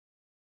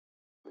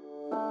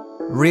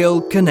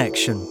Real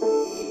Connection,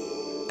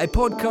 a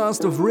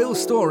podcast of real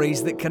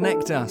stories that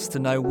connect us to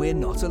know we're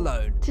not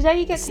alone. Today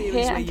you get to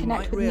hear and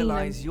connect with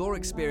Neelam. Your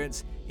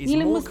experience is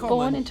Neelam more was common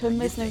born into a than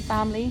you Muslim think.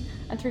 family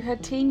and through her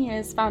teen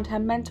years found her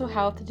mental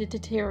health to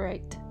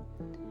deteriorate.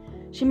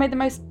 She made the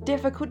most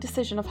difficult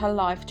decision of her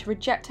life to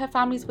reject her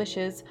family's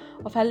wishes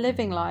of her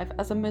living life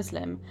as a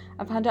Muslim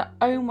and found her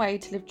own way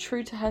to live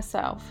true to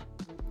herself.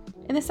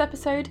 In this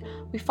episode,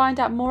 we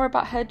find out more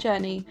about her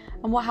journey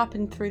and what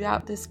happened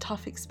throughout this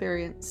tough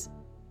experience.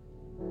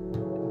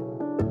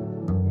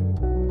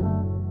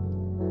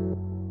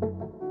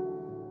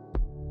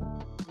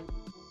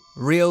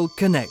 Real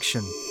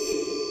Connection.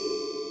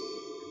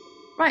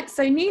 Right,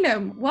 so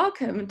Neelam,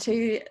 welcome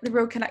to the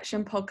Real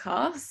Connection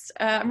podcast.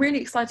 I'm really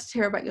excited to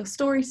hear about your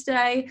story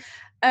today.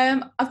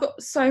 I've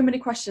got so many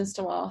questions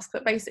to ask,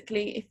 but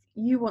basically, if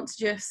you want to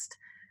just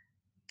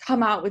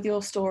come out with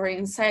your story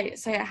and say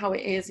it how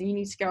it is, and you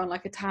need to go on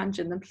like a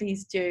tangent, then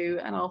please do,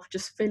 and I'll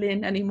just fill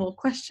in any more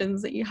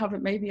questions that you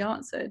haven't maybe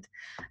answered.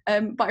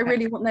 But I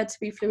really want there to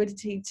be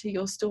fluidity to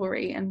your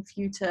story and for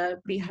you to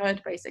be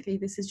heard. Basically,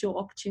 this is your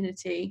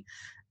opportunity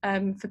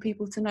for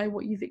people to know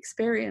what you've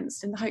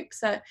experienced, in the hopes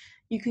that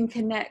you can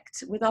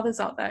connect with others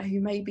out there who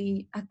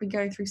maybe have been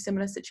going through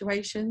similar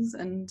situations,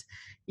 and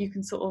you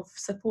can sort of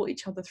support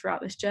each other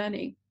throughout this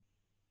journey.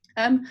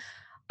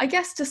 I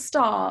guess to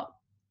start,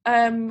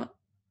 I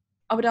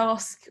would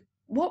ask,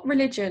 what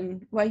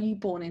religion were you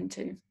born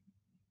into?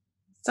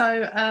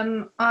 So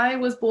I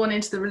was born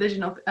into the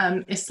religion of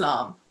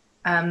Islam.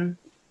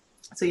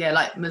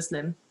 Like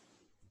Muslim.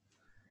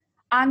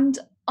 And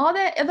are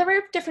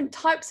there different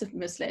types of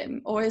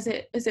Muslim, or is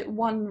it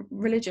one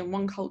religion,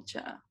 one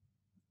culture?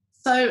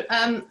 So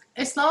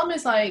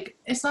Islam's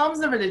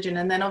the religion,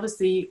 and then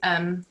obviously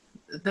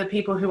the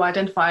people who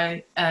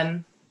identify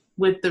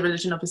with the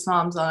religion of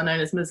Islam are known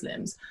as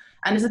Muslims.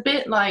 And it's a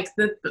bit like,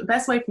 the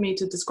best way for me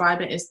to describe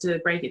it is to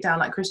break it down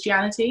like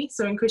Christianity.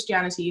 So in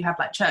Christianity, you have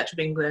like Church of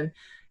England,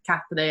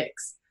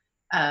 Catholics,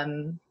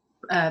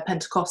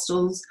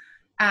 Pentecostals,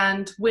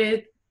 and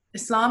with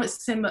Islam,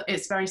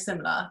 it's very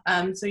similar.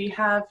 So you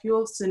have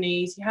your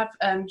Sunnis, you have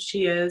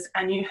Shias,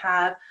 and you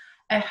have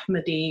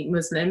Ahmadi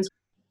Muslims.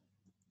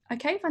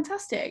 Okay,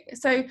 fantastic.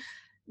 So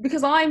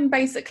because I'm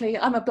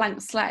a blank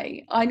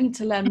slate, I need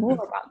to learn more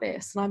about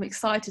this, and I'm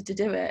excited to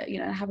do it,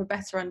 have a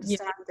better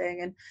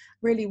understanding and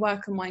really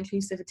work on my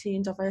inclusivity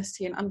and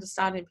diversity and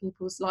understanding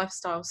people's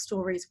lifestyles,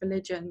 stories,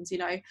 religions,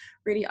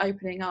 really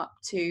opening up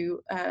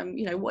to,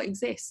 what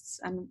exists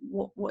and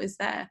what is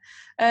there.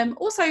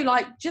 Also,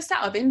 like, just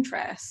out of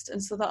interest,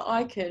 and so that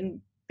I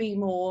can be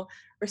more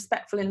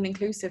respectful and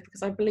inclusive,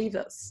 because I believe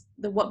that's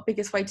the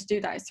biggest way to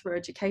do that is through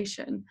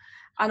education.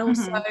 And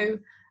also,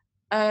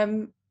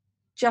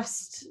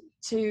 just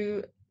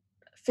to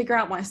figure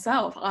out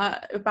myself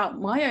about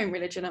my own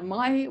religion and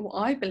what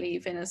I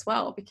believe in as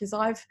well, because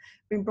I've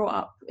been brought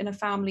up in a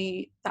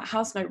family that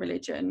has no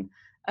religion,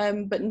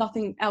 but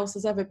nothing else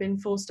has ever been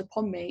forced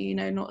upon me,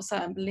 not a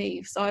certain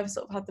belief. So I've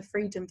sort of had the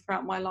freedom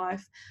throughout my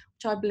life,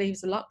 which I believe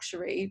is a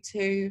luxury,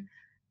 to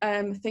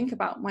think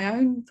about my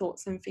own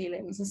thoughts and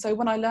feelings. And so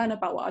when I learn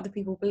about what other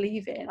people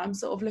believe in, I'm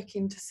sort of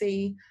looking to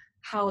see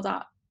how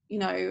that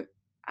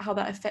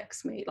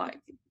affects me. Like,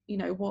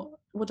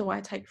 what do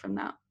I take from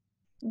that?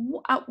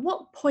 At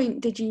what point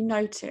did you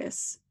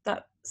notice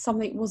that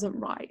something wasn't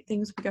right,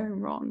 things were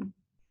going wrong?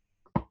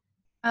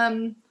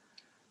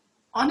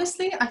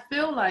 Honestly, I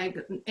feel like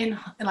in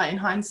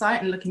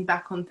hindsight and looking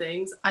back on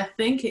things, I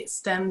think it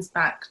stems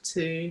back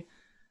to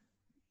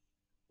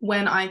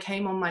when I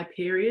came on my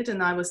period,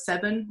 and I was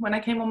 7 when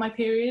I came on my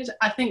period.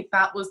 I think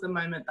that was the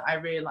moment that I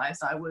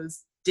realized I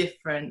was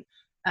different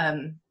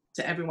to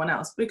everyone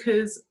else,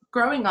 because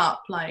growing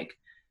up,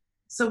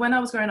 so when I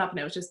was growing up and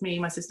it was just me,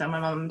 my sister, and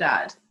my mum and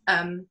dad,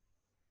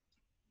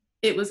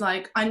 it was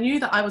like, I knew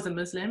that I was a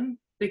Muslim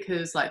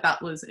because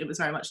it was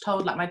very much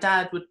told. Like, my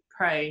dad would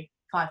pray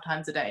 5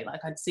 times a day. Like,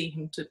 I'd see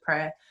him to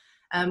prayer.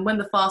 And when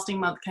the fasting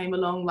month came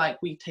along,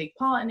 we'd take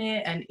part in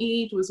it, and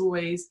Eid was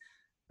always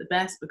the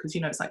best because,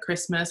 it's like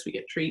Christmas, we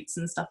get treats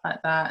and stuff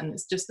like that, and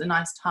it's just a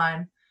nice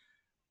time.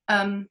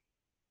 And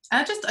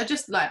I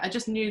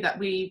just knew that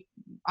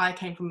I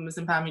came from a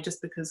Muslim family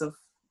just because of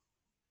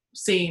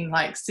seeing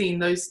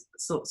those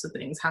sorts of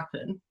things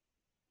happen.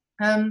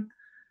 I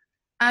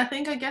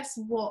guess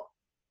what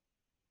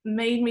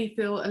made me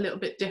feel a little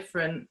bit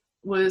different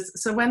was,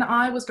 so when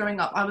I was growing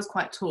up, I was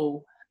quite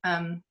tall.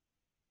 It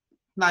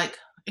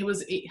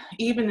was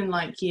even in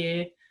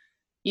year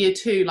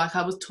 2,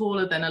 I was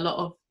taller than a lot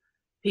of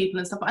people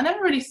and stuff. I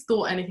never really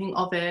thought anything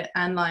of it,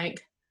 and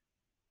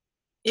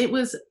it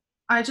was,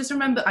 I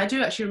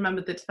do actually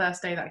remember the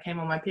first day that I came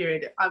on my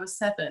period. I was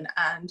 7,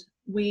 and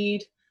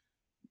we'd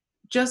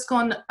just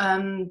gone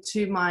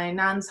to my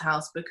nan's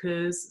house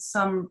because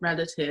some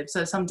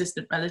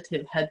distant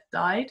relative had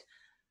died,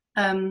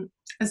 and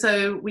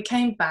so we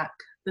came back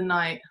the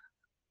night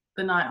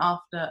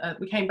after.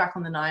 We came back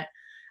on the night,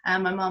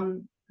 and my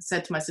mum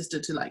said to my sister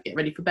to get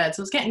ready for bed.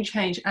 So I was getting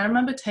changed, and I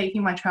remember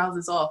taking my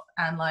trousers off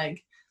and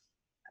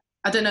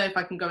I don't know if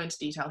I can go into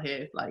detail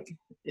here,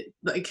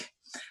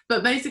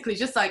 but basically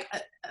just like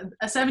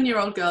a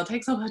 7-year-old girl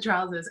takes off her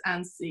trousers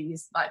and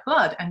sees like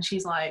blood, and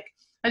she's like,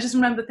 I just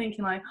remember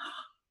thinking like,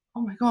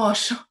 oh my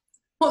gosh,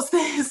 what's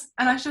this?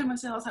 And I showed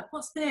myself, I was like,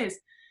 what's this?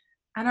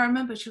 And I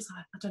remember she was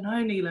like, I don't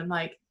know, Neelam,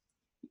 like,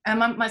 and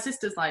my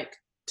sister's like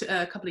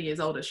a couple of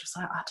years older. She was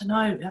like, I don't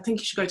know, I think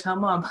you should go tell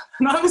mum.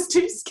 And I was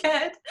too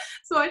scared,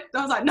 so I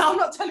was like, no, I'm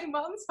not telling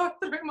mum. So I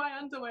threw my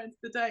underwear into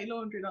the dirty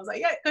laundry, and I was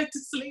like, yeah, go to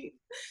sleep,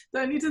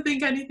 don't need to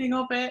think anything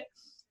of it.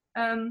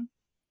 And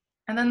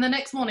then the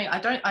next morning,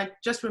 I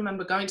just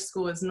remember going to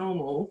school as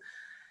normal,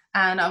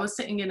 and I was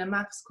sitting in a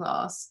maths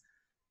class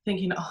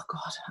thinking, oh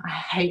God, I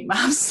hate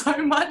maths so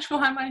much,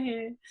 why am I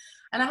here?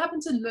 And I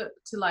happened to look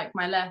to like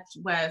my left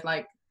where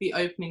like the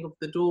opening of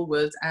the door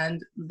was,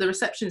 and the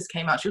receptionist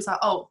came out. She was like,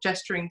 oh,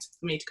 gesturing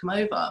for me to come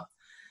over.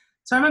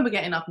 So I remember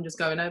getting up and just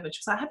going over. She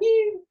was like, have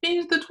you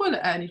been to the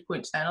toilet at any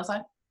point today? And I was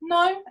like,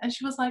 no. And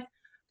she was like,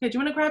 okay, do you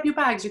want to grab your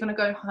bags? You're going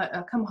to go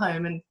come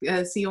home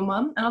and see your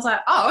mum. And I was like,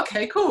 oh,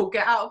 okay, cool.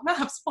 Get out of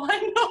maths.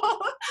 Why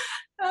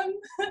not?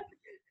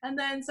 And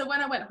then, so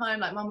when I went home,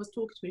 like mum was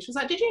talking to me. She was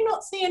like, did you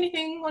not see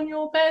anything on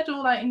your bed or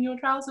like in your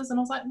trousers? And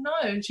I was like, no.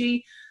 And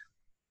she'd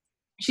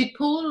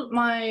pulled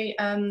my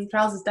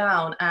trousers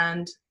down,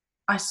 and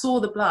I saw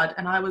the blood,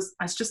 and I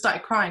just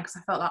started crying because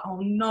I felt like, oh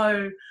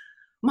no,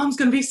 mum's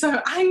going to be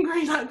so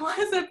angry. Like, why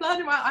is there blood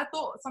in my, I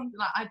thought something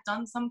like I'd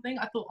done something.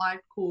 I thought I'd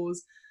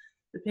caused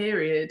the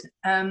period.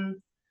 And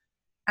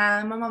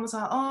my mum was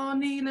like, oh,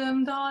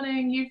 Neelam,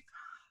 darling,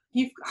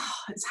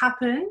 it's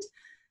happened.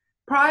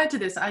 Prior to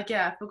this, I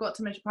forgot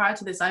to mention, prior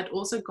to this, I'd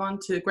also gone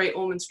to Great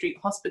Ormond Street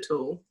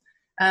Hospital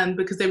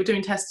because they were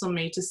doing tests on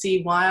me to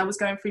see why I was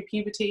going through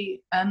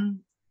puberty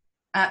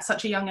at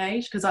such a young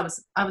age, because I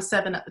was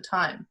 7 at the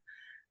time.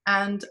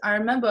 And I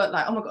remember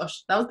like, oh my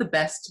gosh, that was the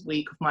best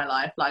week of my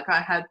life. Like I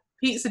had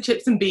pizza,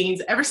 chips and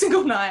beans every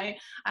single night.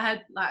 I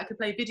could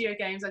play video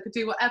games, I could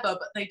do whatever,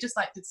 but they just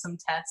like did some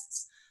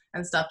tests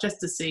and stuff just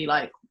to see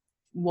like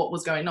what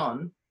was going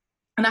on.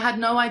 And I had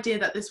no idea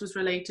that this was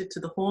related to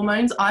the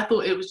hormones. I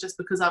thought it was just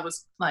because I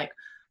was like,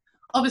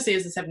 obviously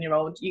as a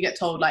 7-year-old, you get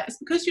told like, it's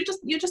because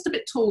you're just a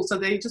bit tall. So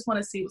they just want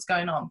to see what's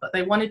going on. But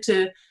they wanted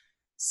to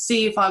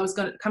see if I was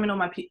going to come in on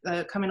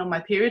my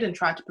period and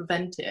try to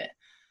prevent it.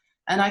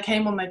 And I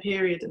came on my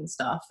period and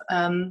stuff.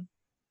 And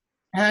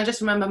I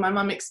just remember my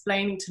mum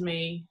explaining to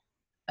me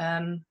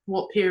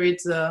what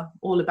periods are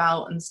all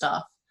about and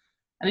stuff.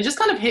 And it just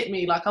kind of hit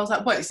me. Like, I was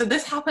like, wait, so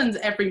this happens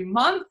every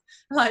month?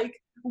 Like,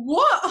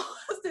 what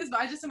was this? But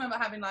I just remember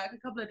having like a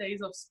couple of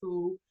days off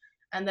school.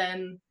 And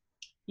then,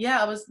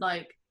 I was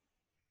like,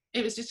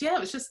 it was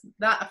just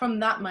that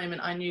from that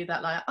moment, I knew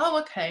that like, oh,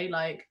 okay,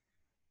 like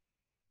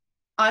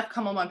I've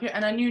come on my period.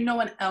 And I knew no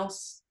one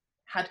else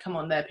had come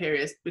on their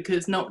periods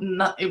because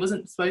it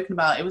wasn't spoken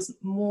about. It was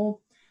more,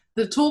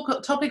 the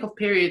topic of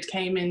period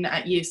came in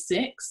at year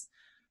 6.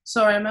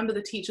 So I remember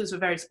the teachers were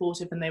very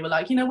supportive, and they were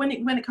like, when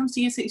it comes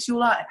to year 6, you'll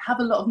like have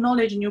a lot of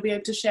knowledge and you'll be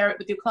able to share it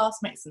with your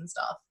classmates and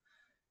stuff.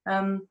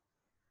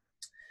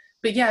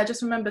 But I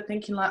just remember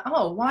thinking like,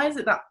 oh, why is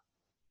it that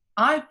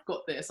I've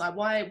got this? Like,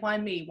 why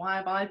me? Why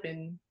have I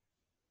been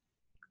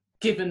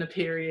given a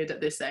period at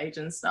this age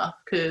and stuff?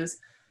 Because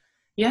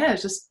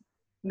it's just,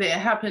 it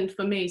happened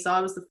for me. So I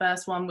was the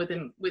first one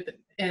within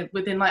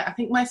like, I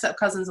think my step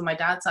cousins on my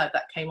dad's side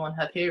that came on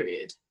her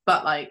period.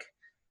 But like,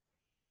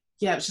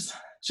 it was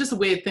just a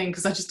weird thing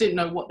because I just didn't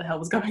know what the hell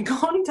was going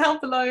on down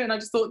below, and I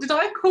just thought, did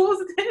I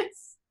cause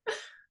this?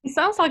 It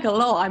sounds like a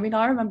lot. I mean,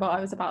 I remember I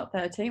was about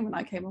 13 when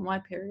I came on my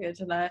period,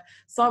 and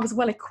so I was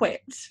well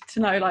equipped to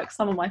know like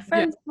some of my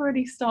friends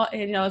already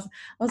started. I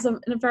was in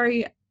a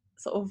very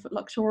sort of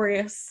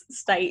luxurious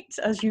state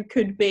as you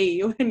could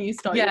be when you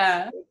start.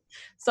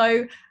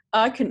 So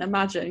I couldn't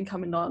imagine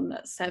coming on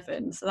at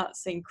 7. So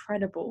that's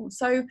incredible.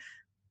 So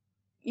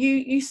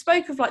you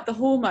spoke of like the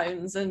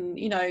hormones and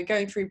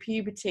going through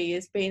puberty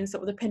as being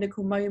sort of the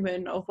pinnacle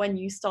moment of when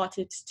you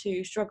started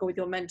to struggle with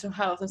your mental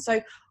health. And so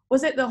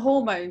was it the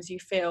hormones you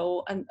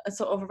feel and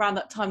sort of around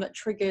that time that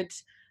triggered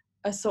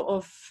a sort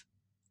of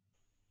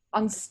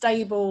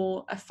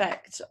unstable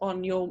effect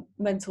on your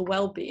mental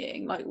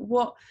well-being? Like,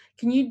 what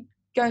can you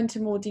go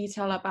into more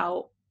detail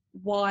about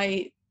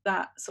why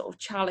that sort of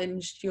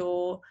challenged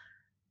your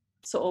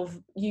sort of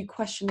you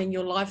questioning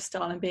your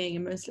lifestyle and being a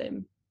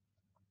Muslim?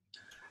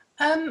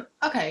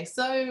 Okay,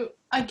 so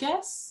I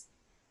guess,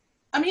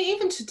 I mean,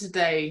 even to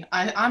today,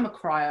 I'm a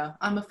crier.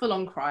 I'm a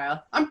full-on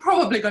crier. I'm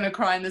probably going to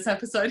cry in this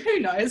episode. Who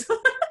knows?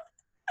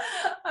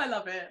 I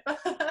love it.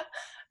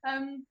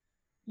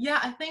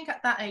 I think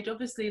at that age,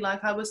 obviously,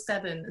 like I was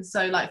 7. And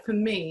so like for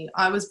me,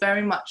 I was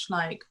very much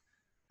like,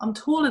 I'm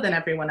taller than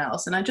everyone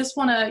else. And I just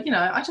want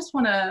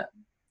to,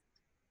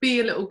 be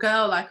a little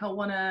girl. Like I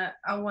want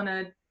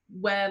to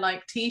wear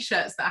like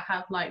t-shirts that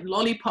have like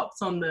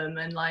lollipops on them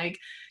and like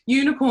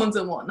unicorns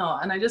and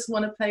whatnot, and I just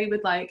want to play with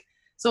like,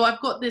 so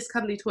I've got this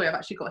cuddly toy. I've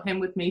actually got him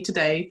with me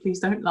today. Please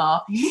don't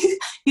laugh.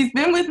 He's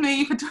been with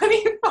me for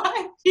 25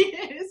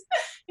 years.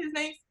 His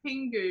name's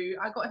Pingu.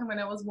 I got him when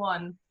I was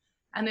 1,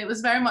 and it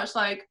was very much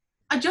like,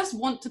 I just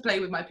want to play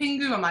with my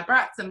Pingu and my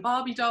Bratz and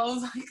Barbie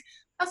dolls. Like,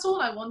 that's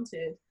all I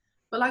wanted.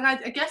 But like,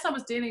 I guess I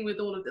was dealing with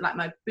all of the, like,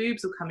 my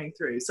boobs were coming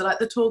through. So like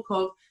the talk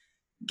of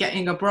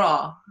getting a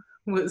bra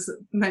was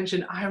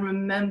mentioned. I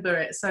remember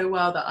it so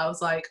well that I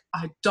was like,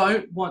 I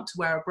don't want to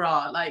wear a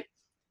bra. Like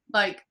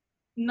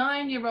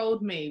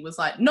 9-year-old me was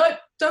like, nope,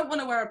 don't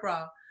want to wear a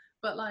bra.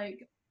 But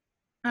like,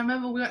 I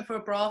remember we went for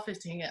a bra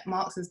fitting at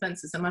Marks and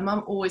Spencer's, and my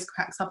mum always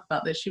cracks up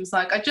about this. She was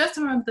like, I just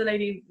remember the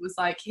lady was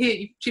like,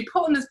 here, she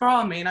put on this bra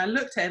on me, and I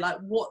looked at her like,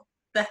 what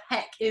the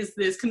heck is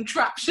this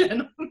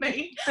contraption on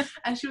me?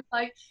 And she was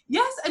like,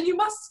 yes, and you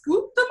must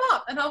scoop them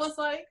up. And I was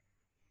like,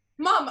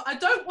 Mum, I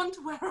don't want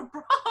to wear a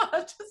bra. I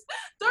just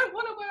don't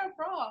want to wear a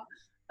bra.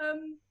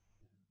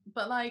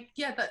 But like,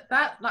 yeah,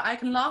 that like, I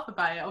can laugh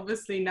about it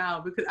obviously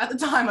now, because at the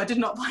time I did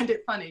not find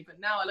it funny, but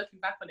now looking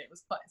back on it,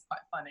 it's quite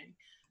funny.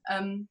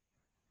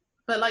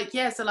 But like,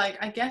 yeah, so like,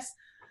 I guess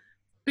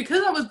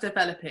because I was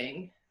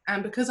developing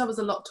and because I was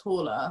a lot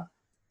taller,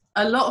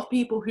 a lot of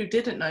people who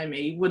didn't know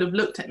me would have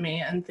looked at me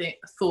and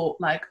thought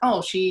like,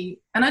 oh,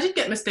 and I did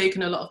get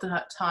mistaken a lot of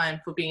the time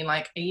for being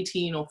like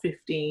 18 or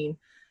 15.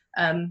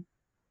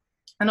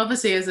 And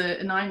obviously as a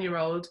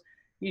 9-year-old,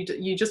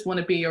 you just want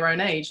to be your own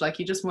age. Like,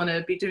 you just want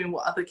to be doing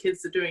what other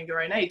kids are doing your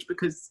own age,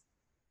 because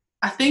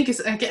I think it's,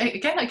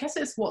 again, I guess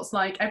it's what's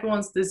like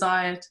everyone's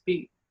desire to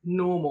be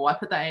normal. I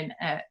put that in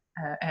air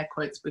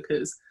quotes,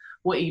 because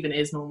what even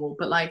is normal?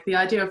 But like the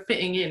idea of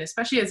fitting in,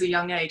 especially as a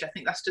young age, I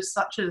think that's just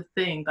such a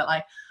thing that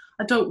like,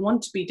 I don't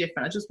want to be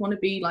different. I just want to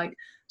be like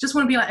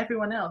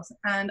everyone else.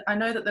 And I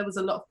know that there was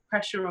a lot of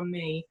pressure on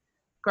me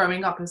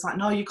growing up. It's like,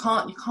 no, you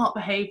can't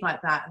behave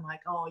like that. And like,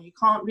 oh, you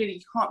can't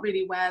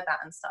really wear that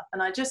and stuff.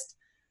 And I just,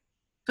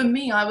 for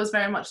me, I was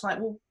very much like,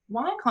 well,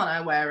 why can't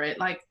I wear it?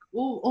 Like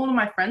all of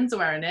my friends are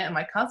wearing it and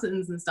my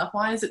cousins and stuff.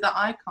 Why is it that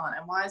I can't?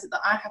 And why is it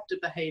that I have to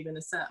behave in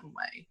a certain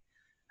way?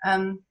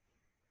 And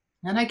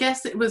I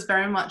guess it was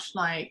very much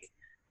like,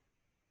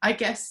 I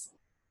guess,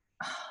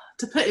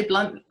 to put it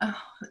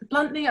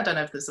bluntly, I don't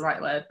know if that's the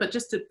right word, but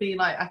just to be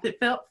like, I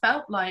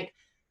felt like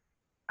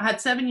I had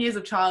 7 years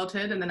of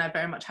childhood and then I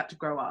very much had to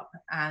grow up.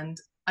 And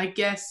I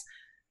guess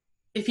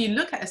if you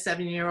look at a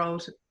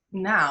 7-year-old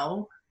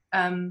now,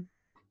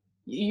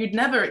 you'd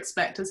never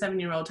expect a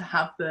 7-year-old to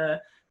have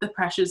the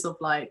pressures of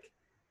like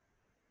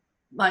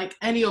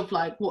any of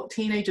like what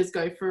teenagers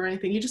go through or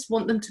anything. You just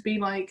want them to be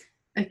like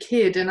a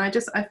kid. And it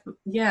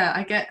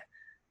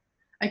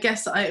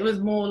was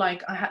more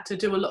like I had to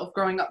do a lot of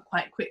growing up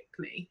quite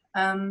quickly.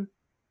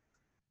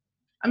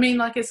 I mean,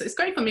 like, it's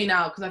great for me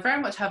now because I very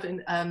much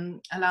haven't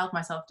allowed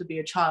myself to be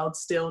a child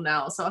still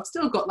now. So I've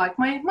still got like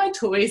my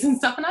toys and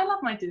stuff, and I love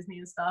my Disney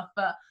and stuff.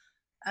 But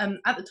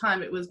at the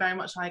time, it was very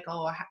much like,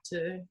 oh, I had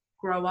to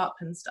grow up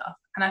and stuff.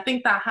 And I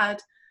think that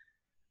had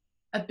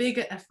a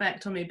bigger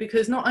effect on me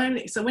because not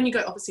only, so when you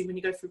go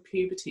through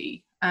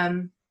puberty,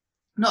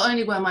 not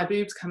only were my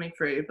boobs coming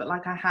through, but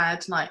like I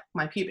had like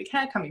my pubic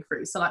hair coming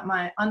through. So like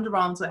my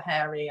underarms were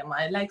hairy and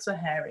my legs were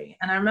hairy.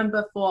 And I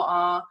remember for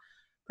our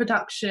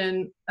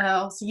production,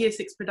 year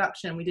 6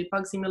 production, we did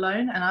Bugsy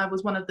Malone, and I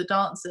was one of the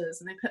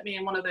dancers, and they put me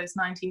in one of those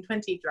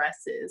 1920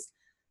 dresses,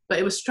 but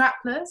it was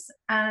strapless.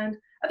 And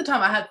at the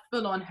time I had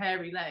full on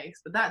hairy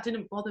legs, but that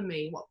didn't bother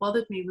me. What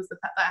bothered me was the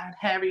fact that I had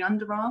hairy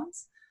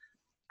underarms.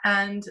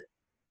 And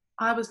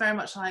I was very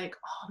much like,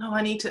 oh no,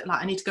 I need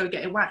to go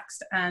get it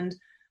waxed. And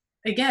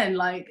again,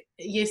 like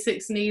year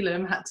 6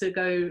 Neelam had to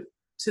go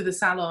to the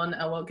salon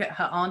or get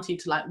her auntie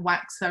to like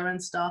wax her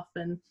and stuff,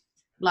 and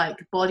like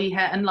body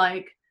hair, and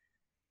like,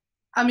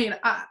 I mean,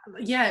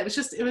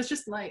 it was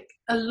just like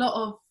a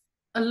lot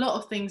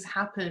of things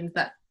happened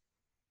that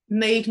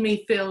made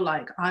me feel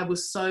like I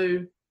was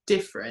so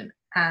different.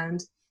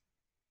 And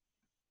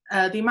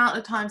the amount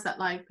of times that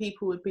like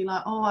people would be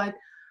like, oh,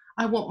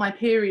 I want my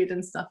period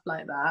and stuff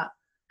like that,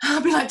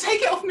 I'd be like,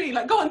 take it off me,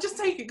 like, go on, just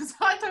take it, because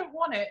I don't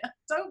want it. I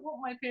don't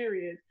want my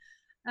period.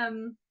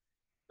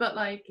 But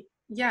like,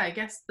 yeah, I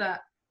guess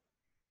that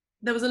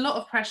there was a lot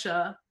of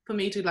pressure for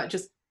me to like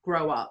just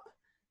grow up.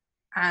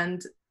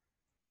 And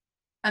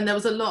there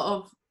was a lot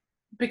of,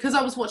 because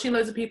I was watching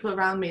loads of people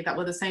around me that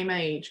were the same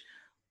age,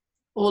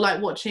 or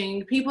like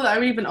watching people that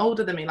are even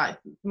older than me, like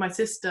my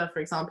sister, for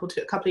example,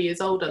 a couple of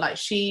years older, like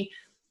she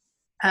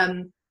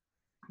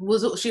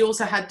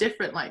also had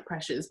different like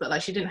pressures, but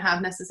like she didn't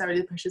have necessarily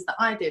the pressures that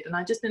I did. And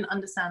I just didn't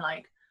understand,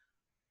 like,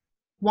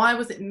 why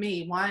was it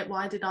me?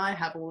 Why did I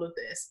have all of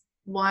this?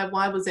 Why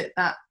was it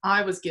that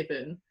I was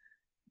given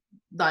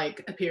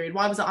like a period?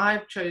 Why was it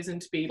I've chosen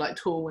to be like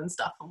tall and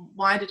stuff? And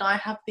why did I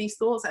have these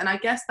thoughts? And I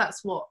guess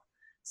that's what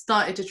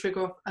started to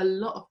trigger off a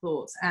lot of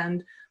thoughts.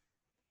 And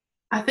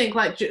I think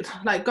like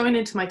going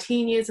into my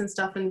teen years and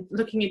stuff and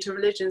looking into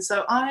religion.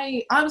 So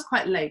I was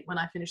quite late when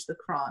I finished the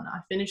Quran. I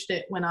finished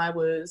it when I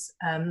was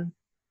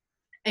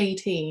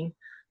 18. I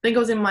think I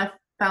was in my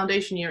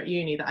foundation year at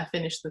uni that I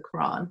finished the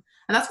Quran.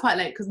 And that's quite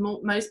late because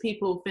most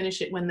people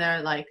finish it when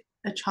they're like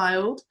a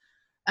child.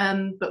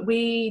 But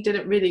we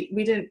didn't.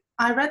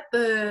 I read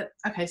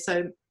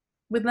so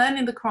with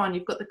learning the Quran,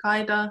 you've got the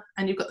Qaida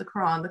and you've got the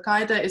Quran. The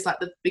Qaida is like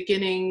the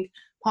beginning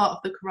part of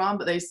the Quran,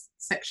 but they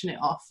section it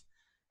off.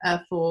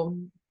 for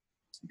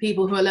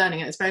people who are learning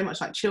it. It's very much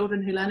like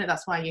children who learn it.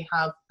 That's why you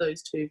have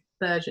those two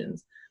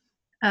versions.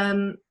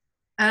 And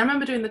I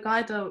remember doing the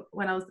guide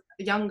when I was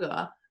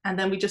younger, and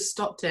then we just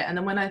stopped it. And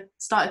then when I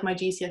started my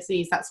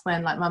GCSEs, that's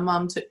when like my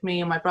mum took me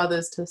and my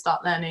brothers to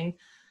start learning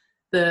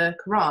the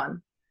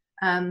Quran.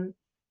 And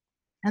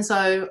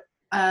so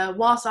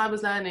whilst I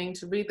was learning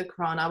to read the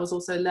Quran, I was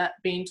also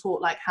being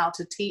taught like how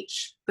to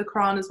teach the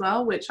Quran as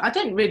well, which I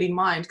didn't really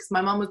mind because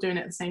my mum was doing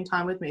it at the same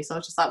time with me. So I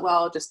was just like,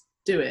 well, I'll just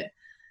do it.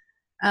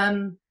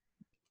 And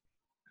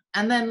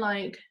then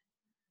like,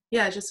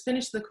 yeah, just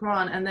finished the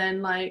Quran, and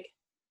then like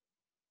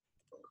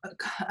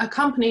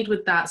accompanied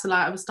with that. So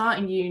like I was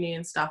starting uni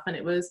and stuff, and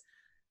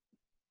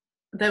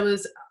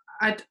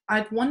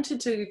I'd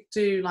wanted to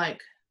do like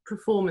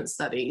performance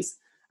studies.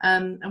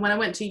 And when I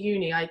went to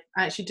uni, I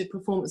actually did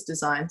performance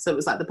design. So it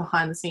was like the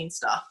behind the scenes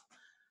stuff.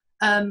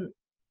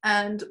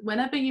 And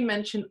whenever you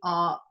mention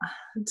art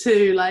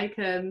to like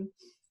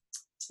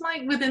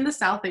within the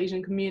South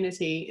Asian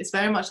community, it's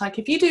very much like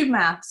if you do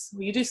maths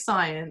or you do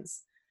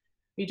science,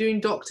 you're doing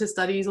doctor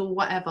studies or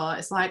whatever,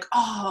 it's like,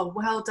 oh,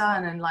 well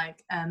done. And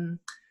like,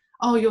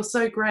 oh, you're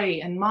so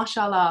great. And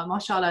mashallah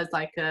is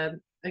like a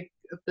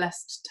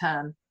blessed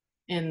term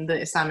in the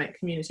Islamic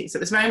community. So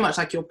it's very much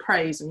like you're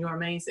praised and you're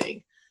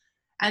amazing.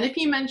 And if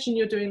you mention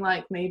you're doing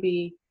like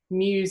maybe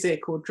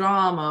music or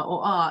drama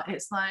or art,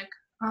 it's like,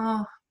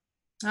 oh,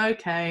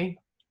 okay,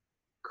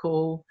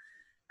 cool.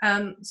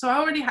 So I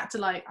already had to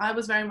like, I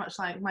was very much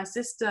like my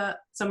sister.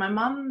 So my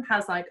mum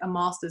has like a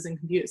master's in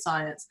computer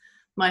science.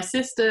 My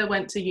sister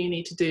went to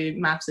uni to do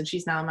maths, and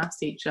she's now a maths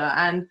teacher.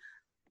 And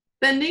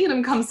then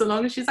Neelam comes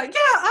along and she's like,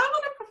 yeah, I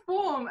want to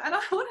perform and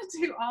I want to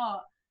do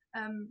art.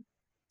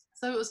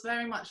 So it was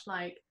very much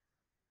like,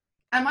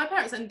 and my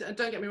parents, and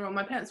don't get me wrong,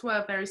 my parents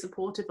were very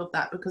supportive of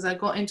that because I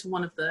got into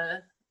one of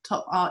the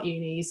top art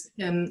unis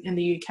in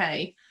the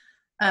UK.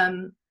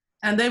 And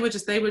they were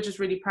just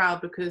really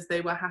proud because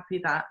they were happy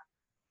that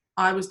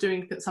I was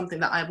doing something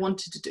that I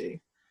wanted to do.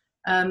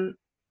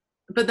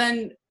 But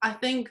then I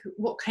think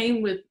what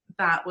came with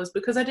that was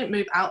because I didn't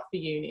move out for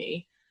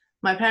uni,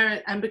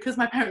 because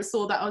my parents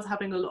saw that I was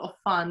having a lot of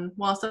fun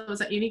whilst I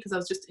was at uni because I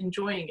was just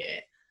enjoying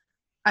it.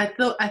 I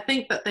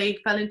think that they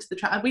fell into the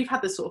trap. We've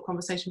had this sort of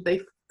conversation.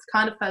 They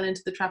kind of fell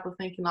into the trap of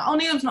thinking like, oh,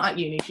 Neelam's not at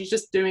uni. She's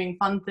just doing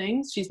fun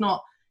things. She's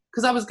not,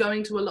 because I was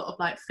going to a lot of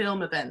like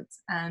film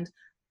events and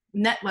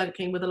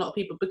networking with a lot of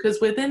people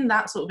because within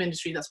that sort of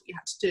industry, that's what you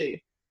had to do.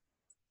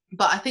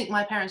 But I think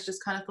my parents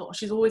just kind of thought, oh,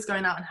 she's always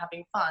going out and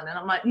having fun. And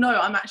I'm like, no,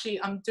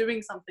 I'm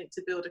doing something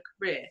to build a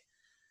career.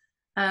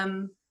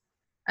 And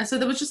so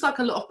there was just like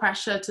a lot of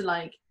pressure to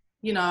like,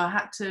 you know, I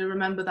had to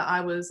remember that I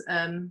was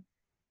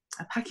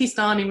a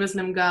Pakistani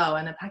Muslim girl,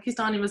 and a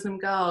Pakistani Muslim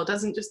girl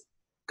doesn't just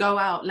go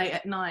out late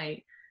at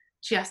night.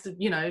 She has to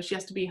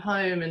be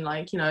home, and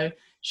like, you know,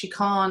 she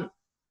can't.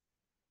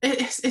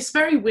 It's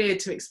very weird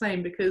to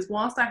explain because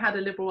whilst I had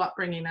a liberal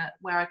upbringing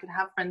where I could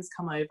have friends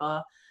come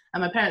over,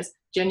 and my parents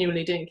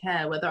genuinely didn't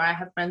care whether I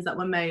had friends that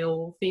were male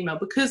or female,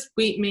 because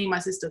me and my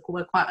sister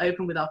were quite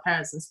open with our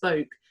parents and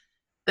spoke.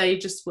 They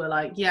just were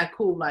like, yeah,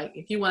 cool. Like,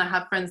 if you want to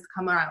have friends to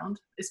come around,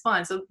 it's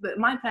fine. So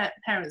my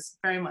parents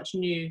very much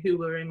knew who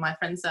were in my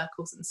friend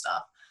circles and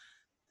stuff.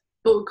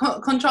 But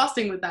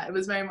contrasting with that, it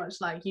was very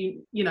much like,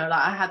 you know,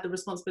 like I had the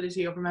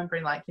responsibility of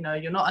remembering, like, you know,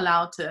 you're not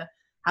allowed to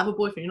have a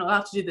boyfriend. You're not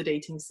allowed to do the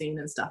dating scene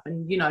and stuff.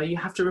 And, you know, you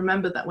have to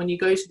remember that when you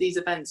go to these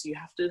events, you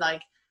have to,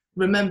 like,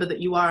 remember that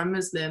you are a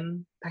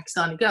Muslim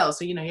Pakistani girl.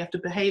 So, you know, you have to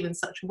behave in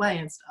such a way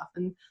and stuff.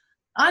 And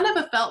I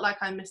never felt like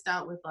I missed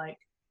out with, like,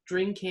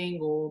 drinking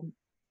or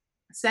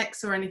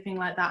sex or anything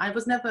like that. I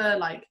was never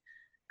like,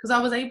 because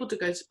I was able to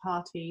go to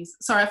parties.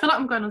 Sorry, I feel like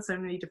I'm going on so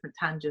many different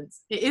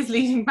tangents. It is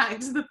leading back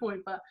to the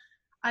point, but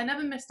I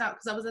never missed out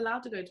because I was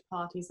allowed to go to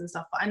parties and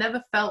stuff, but I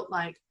never felt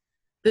like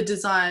the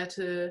desire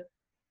to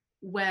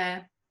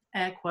wear,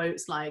 air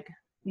quotes, like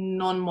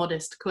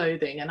non-modest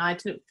clothing. And I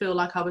didn't feel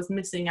like I was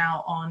missing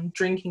out on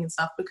drinking and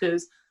stuff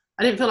because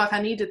I didn't feel like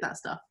I needed that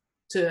stuff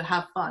to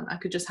have fun. I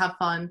could just have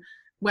fun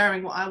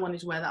wearing what I wanted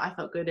to wear that I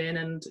felt good in,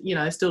 and, you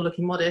know, still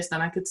looking modest,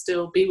 and I could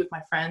still be with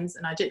my friends,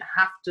 and I didn't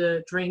have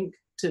to drink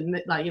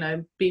to, like, you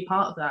know, be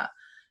part of that.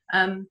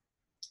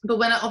 But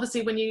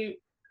when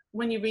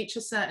you reach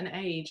a certain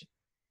age,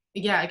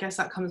 yeah, I guess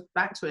that comes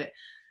back to it.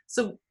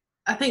 So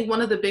I think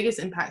one of the biggest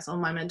impacts on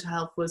my mental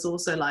health was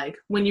also like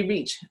when you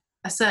reach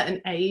a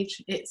certain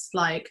age, it's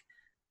like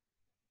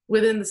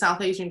within the South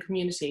Asian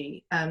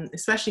community,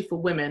 especially for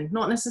women,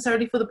 not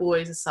necessarily for the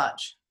boys as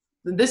such.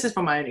 This is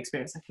from my own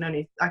experience. I can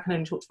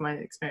only talk from my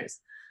own experience.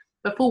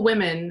 But for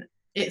women,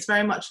 it's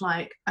very much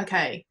like,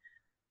 okay,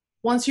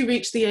 once you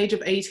reach the age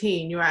of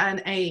 18, you're at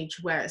an age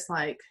where it's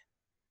like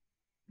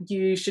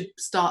you should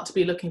start to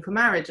be looking for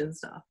marriage and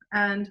stuff.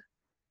 And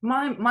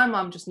my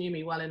mum just knew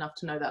me well enough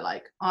to know that,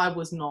 like, I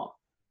was not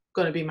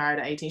going to be married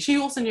at 18. She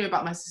also knew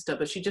about my sister,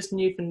 but she just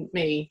knew for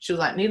me, she was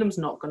like, Neelam's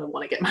not going to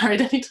want to get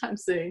married anytime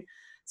soon.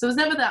 So it was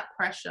never that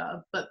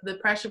pressure, but the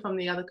pressure from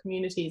the other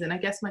communities. And I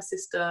guess my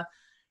sister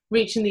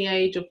reaching the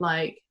age of,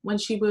 like, when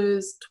she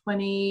was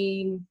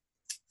 25,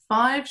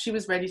 5, she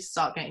was ready to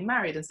start getting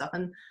married and stuff.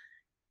 And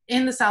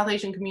in the South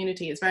Asian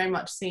community, it's very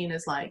much seen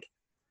as like,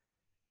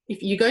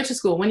 if you go to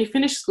school, when you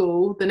finish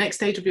school, the next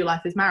stage of your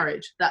life is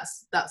marriage.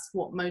 That's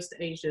what most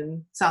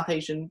South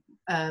Asian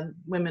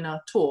women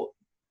are taught,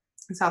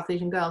 South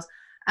Asian girls.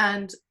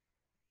 And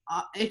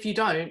if you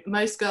don't,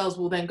 most girls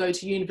will then go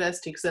to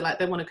university because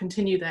they want to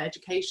continue their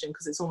education,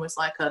 because it's almost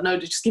like no,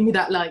 just give me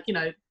that, like, you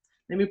know,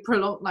 let me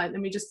prolong, like, let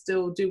me just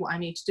still do what I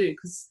need to do.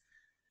 Because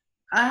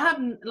I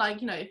haven't,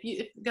 like, you know,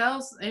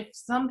 if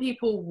some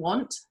people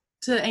want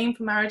to aim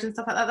for marriage and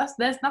stuff like that,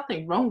 there's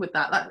nothing wrong with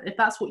that, if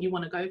that's what you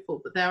want to go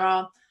for. But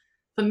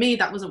for me,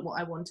 that wasn't what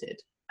I wanted.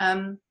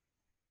 And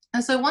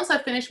so once I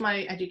finished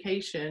my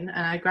education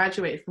and I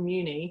graduated from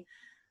uni,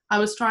 I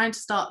was trying to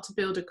start to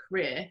build a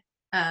career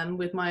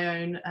with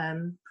my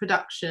own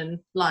production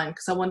line,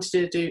 because I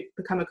wanted to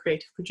become a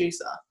creative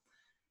producer.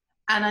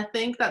 And I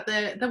think that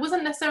there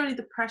wasn't necessarily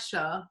the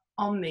pressure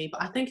on me,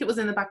 but I think it was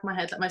in the back of my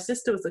head that my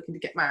sister was looking to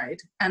get married.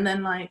 And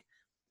then, like,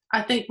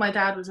 I think my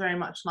dad was very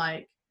much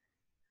like,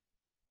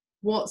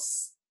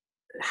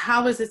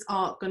 how is this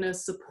art going to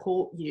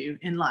support you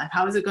in life?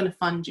 How is it going to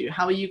fund you?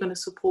 How are you going to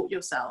support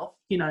yourself?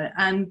 You know,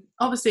 and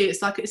obviously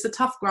it's a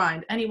tough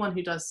grind. Anyone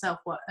who does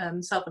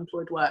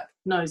self-employed work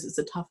knows it's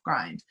a tough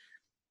grind.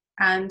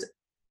 And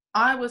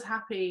I was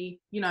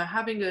happy, you know,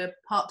 having a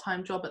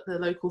part-time job at the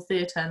local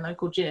theatre and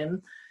local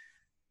gym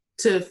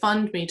to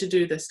fund me to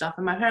do this stuff.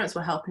 And my parents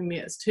were helping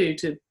me too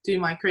to do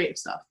my creative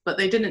stuff, but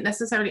they didn't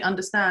necessarily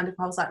understand if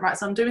I was like, right,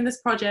 so I'm doing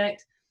this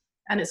project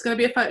and it's going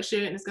to be a photo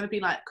shoot and it's going to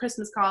be like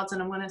Christmas cards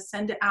and I'm going to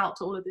send it out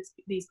to all of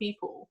these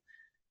people.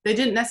 They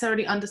didn't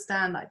necessarily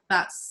understand, like,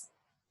 that's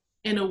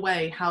in a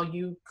way how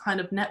you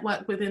kind of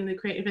network within the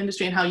creative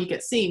industry and how you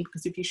get seen,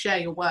 because if you share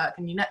your work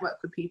and you network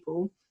with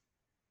people,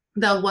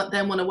 they'll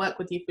then want to work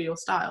with you for your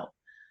style.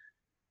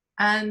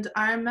 And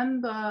I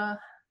remember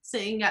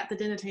sitting at the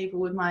dinner table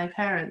with my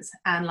parents,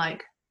 and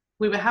like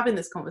we were having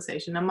this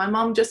conversation, and my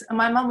mum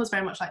was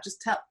very much like,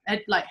 just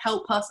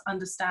help us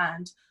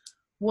understand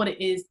what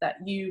it is that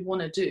you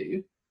want to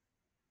do,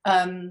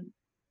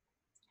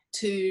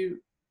 to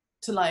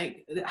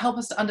like help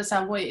us to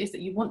understand what it is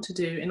that you want to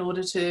do in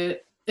order to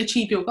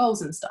achieve your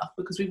goals and stuff,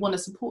 because we want to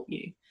support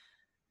you.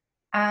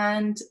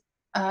 And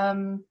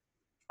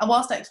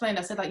whilst I explained,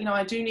 I said, like, you know,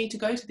 I do need to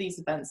go to these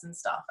events and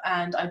stuff,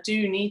 and I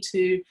do need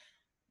to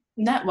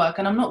network,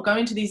 and I'm not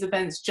going to these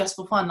events just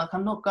for fun. Like,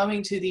 I'm not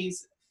going to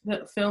these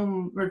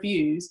film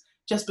reviews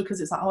just because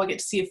it's like, oh, I get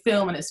to see a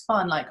film and it's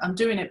fun. Like, I'm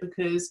doing it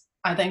because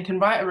I then can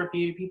write a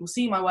review, people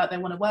see my work, they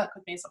want to work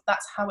with me. So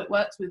that's how it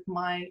works with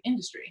my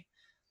industry.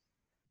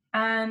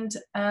 And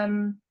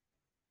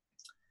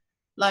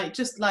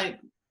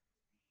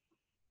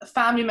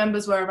family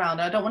members were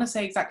around. I don't want to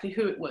say exactly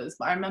who it was,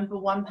 but I remember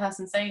one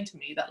person saying to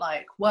me that,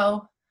 like,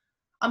 well,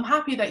 I'm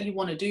happy that you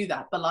want to do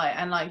that, but like,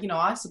 and like, you know,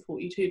 I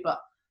support you too,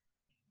 but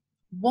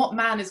what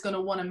man is going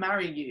to want to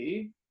marry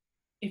you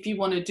if you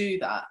want to do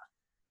that?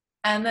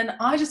 And then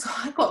I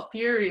got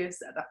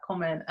furious at that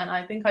comment, and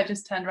I think I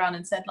just turned around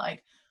and said,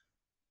 like,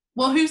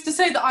 well, who's to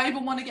say that I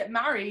even want to get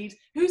married?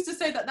 Who's to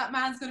say that that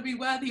man's going to be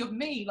worthy of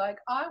me? Like,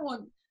 I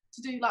want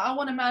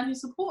a man who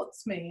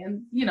supports me,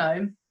 and, you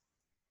know.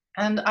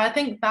 And I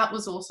think that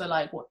was also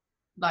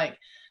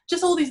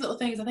just all these little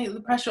things. I think the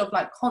pressure of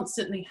like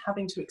constantly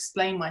having to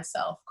explain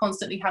myself,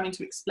 constantly having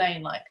to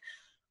explain, like,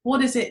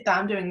 what is it that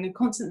I'm doing, and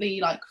constantly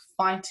like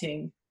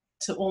fighting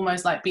to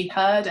almost like be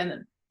heard,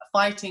 and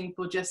fighting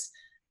for just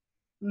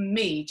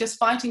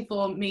fighting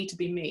for me to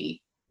be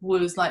me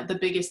was like the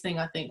biggest thing,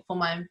 I think, for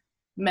my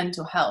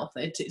mental health.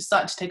 It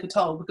started to take a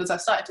toll, because I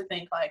started to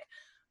think, like,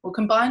 well,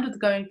 combined with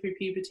going through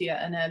puberty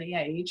at an early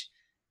age,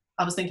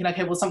 I was thinking,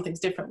 okay, well, something's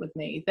different with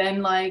me.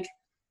 Then, like,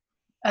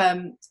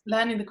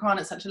 learning the Quran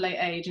at such a late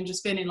age, and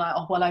just feeling like,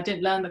 oh, well, I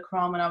didn't learn the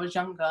Quran when I was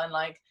younger, and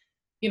like,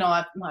 you know,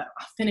 I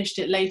finished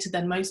it later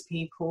than most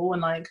people,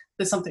 and like,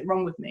 there's something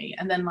wrong with me.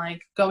 And then,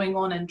 like, going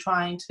on and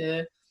trying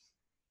to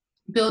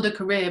build a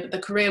career, but the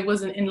career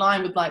wasn't in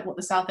line with like what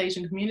the South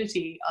Asian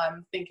community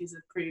think is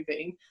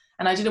approving.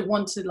 And I didn't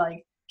want to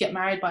like get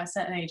married by a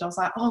certain age. I was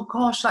like, oh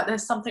gosh, like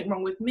there's something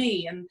wrong with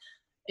me. And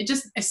it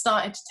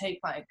started to take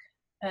like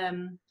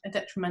a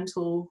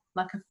detrimental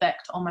like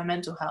effect on my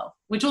mental health,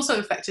 which also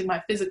affected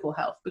my physical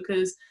health,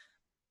 because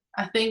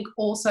I think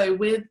also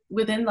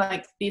within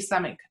like the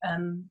Islamic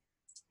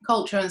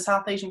culture and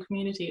South Asian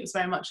community, it was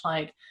very much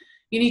like,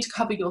 you need to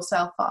cover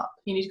yourself up.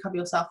 You need to cover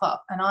yourself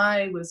up. And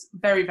I was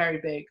very, very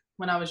big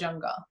when I was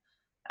younger.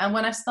 And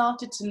when I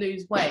started to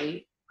lose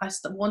weight, I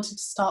wanted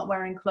to start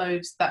wearing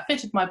clothes that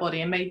fitted my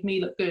body and made me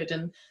look good.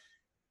 And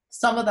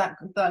some of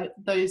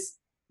those,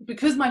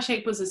 because my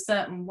shape was a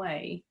certain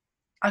way,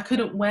 I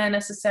couldn't wear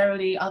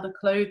necessarily other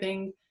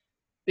clothing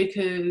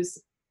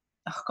because,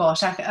 oh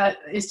gosh,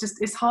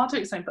 it's hard to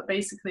explain. But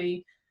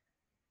basically,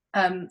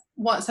 so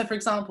for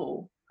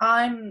example,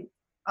 I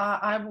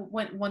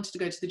wanted to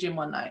go to the gym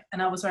one night,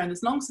 and I was wearing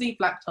this long sleeve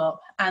black top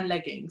and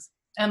leggings.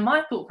 And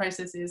my thought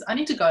process is, I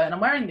need to go, and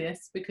I'm wearing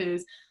this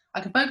because I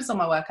can focus on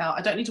my workout.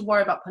 I don't need to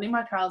worry about putting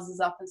my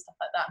trousers up and stuff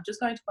like that. I'm just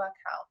going to work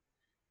out.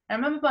 I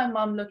remember my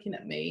mum looking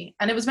at me,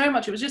 and it was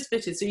just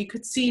fitted, so you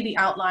could see the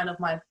outline of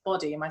my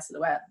body and my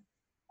silhouette.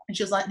 And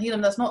she was like,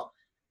 Neelam, that's not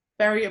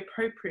very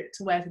appropriate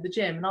to wear to the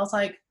gym. And I was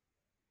like,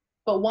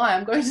 but why?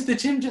 I'm going to the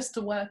gym just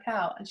to work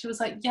out. And she was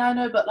like, yeah, I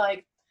know, but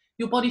like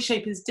your body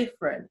shape is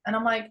different. And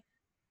I'm like,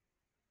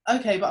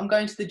 okay, but I'm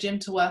going to the gym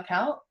to work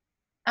out.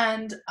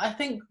 And I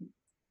think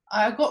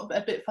I got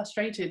a bit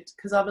frustrated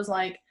because I was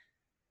like,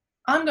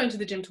 I'm going to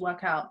the gym to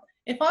work out.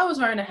 If I was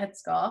wearing a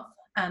headscarf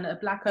and a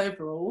black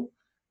overall,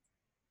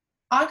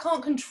 I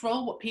can't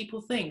control what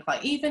people think.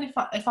 Like, even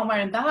if I'm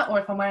wearing that, or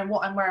if I'm wearing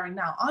what I'm wearing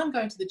now, I'm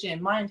going to the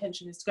gym. My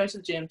intention is to go to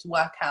the gym to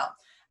work out.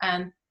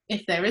 And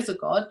if there is a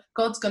God,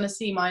 God's going to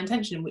see my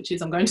intention, which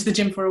is I'm going to the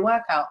gym for a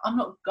workout. I'm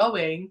not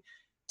going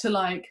to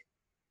like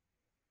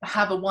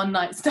have a one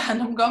night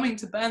stand. I'm going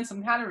to burn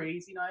some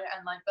calories, you know,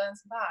 and like burn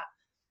some fat.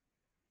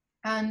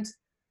 And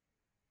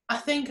I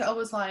think I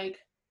was like,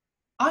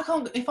 I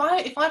can't, if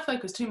I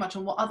focus too much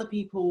on what other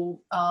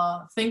people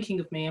are thinking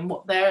of me and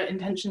what their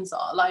intentions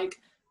are, like,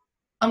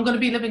 I'm going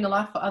to be living a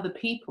life for other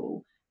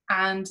people.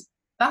 And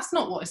that's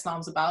not what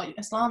Islam's about.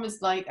 Islam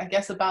is, like, I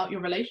guess, about your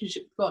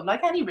relationship with God.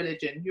 Like any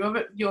religion,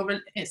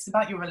 it's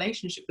about your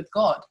relationship with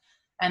God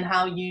and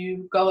how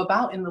you go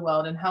about in the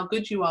world and how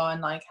good you are,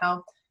 and like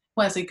how,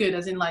 when I say good,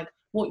 as in like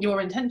what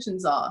your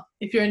intentions are.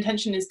 If your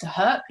intention is to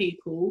hurt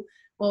people,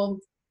 well,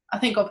 I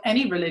think of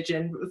any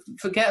religion,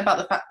 forget about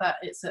the fact that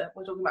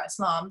we're talking about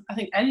Islam. I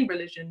think any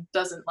religion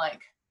doesn't like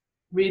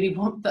really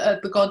want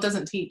the God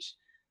doesn't teach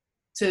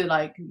to,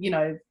 like, you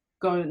know,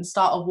 go and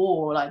start a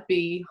war or like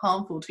be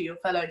harmful to your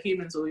fellow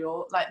humans or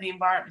your, like, the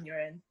environment you're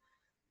in.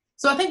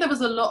 So I think there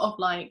was a lot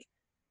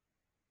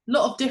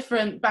of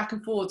different back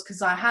and forwards,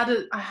 because I had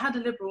a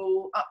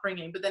liberal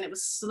upbringing, but then it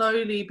was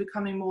slowly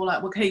becoming more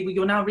like, okay, well,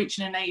 you're now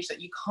reaching an age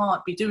that you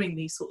can't be doing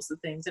these sorts of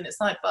things. And it's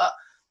like, but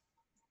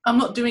I'm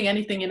not doing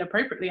anything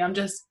inappropriately. I'm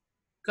just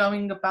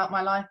going about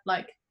my life,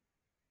 like,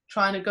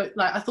 trying to go,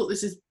 like, I thought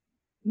this is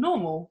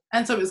normal.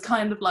 And so it was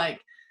kind of like,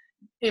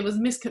 it was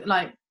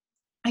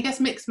I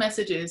guess mixed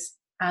messages,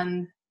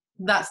 and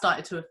that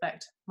started to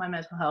affect my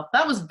mental health.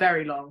 That was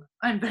very long.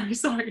 I'm very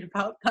sorry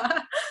about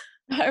that.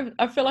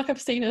 I feel like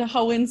I've seen a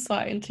whole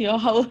insight into your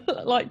whole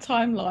like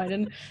timeline,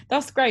 and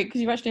that's great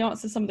because you've actually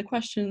answered some of the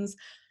questions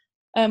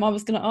I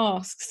was going to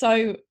ask.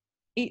 So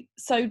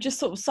just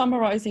sort of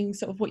summarizing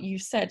sort of what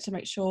you've said to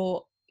make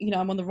sure, you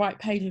know, I'm on the right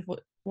page of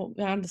what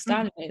my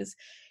understanding is.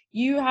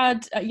 You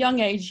had, at a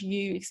young age,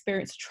 you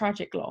experienced a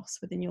tragic loss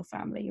within your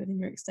family, within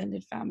your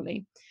extended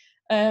family.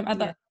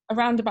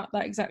 Around about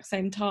that exact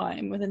same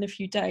time, within a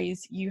few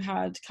days, you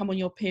had come on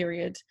your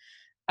period,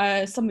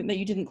 something that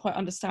you didn't quite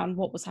understand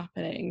what was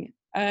happening.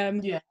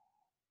 And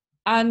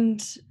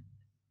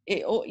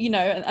it, you know,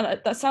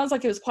 and that sounds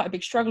like it was quite a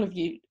big struggle of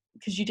you,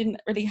 because you didn't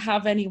really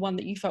have anyone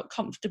that you felt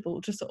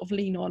comfortable to sort of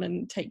lean on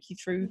and take you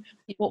through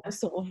what was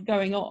sort of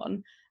going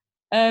on.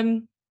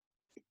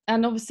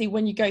 And obviously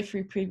when you go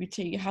through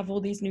puberty, you have all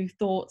these new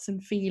thoughts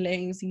and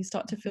feelings, and you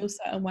start to feel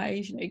certain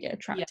ways, you know, you get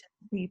attracted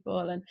to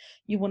people and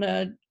you want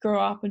to grow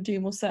up and do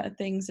more certain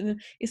things.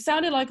 And it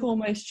sounded like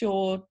almost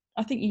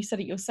I think you said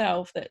it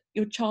yourself, that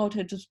your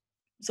childhood just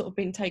sort of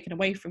been taken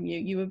away from you.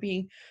 You were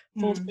being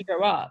forced to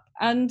grow up.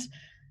 And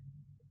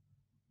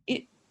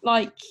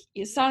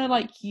it sounded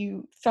like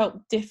you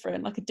felt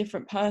different, like a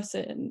different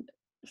person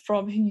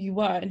from who you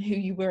were and who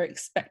you were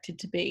expected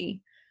to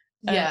be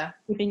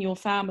within your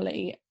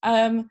family.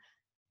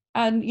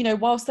 And, you know,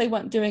 whilst they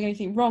weren't doing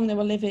anything wrong, they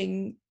were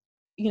living,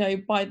 you know,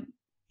 by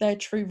their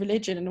true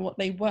religion and what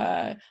they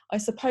were. I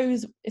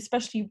suppose,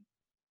 especially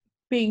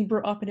being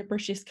brought up in a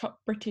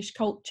British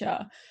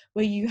culture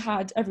where you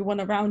had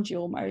everyone around you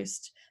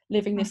almost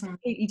living this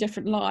completely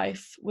different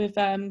life with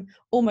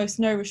almost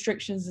no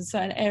restrictions in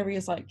certain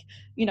areas, like,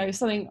 you know,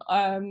 something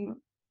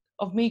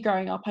of me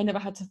growing up, I never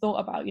had to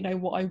thought about, you know,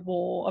 what I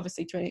wore.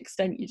 Obviously to an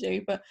extent you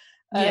do, but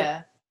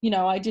you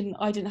know, I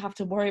didn't have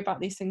to worry about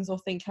these things or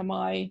think, am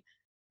I,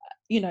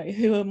 you know,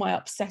 who am I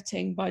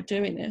upsetting by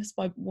doing this,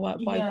 by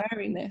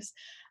wearing this?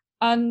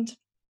 And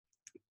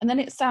then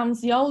it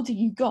sounds, the older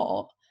you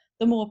got,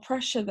 the more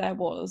pressure there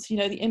was, you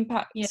know, the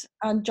impact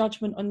and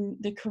judgment on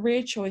the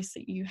career choice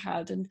that you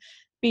had, and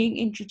being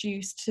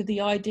introduced to the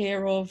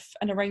idea of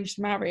an arranged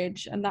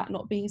marriage and that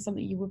not being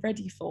something you were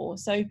ready for.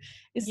 So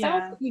it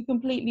sounds like you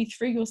completely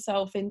threw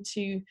yourself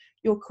into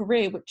your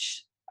career,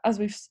 which, as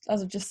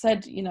I've just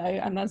said, you know,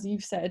 and as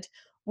you've said,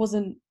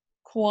 wasn't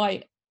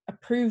quite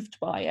approved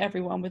by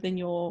everyone within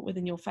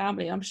your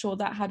family. I'm sure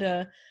that had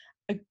a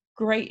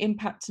great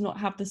impact to not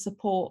have the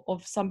support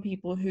of some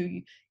people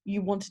who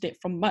you wanted it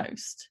from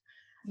most.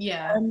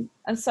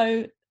 And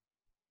so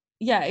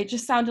it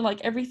just sounded like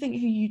everything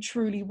who you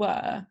truly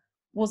were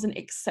wasn't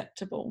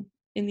acceptable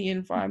in the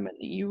environment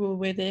that you were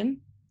within.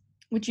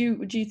 Would you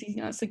think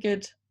that's a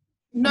good?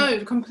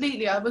 No,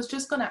 completely. I was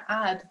just going to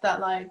add that,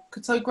 like,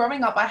 so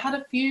growing up, I had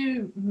a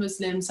few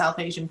Muslim South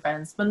Asian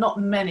friends, but not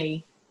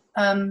many.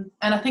 And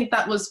I think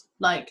that was,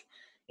 like,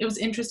 it was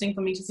interesting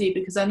for me to see,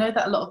 because I know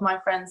that a lot of my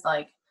friends,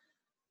 like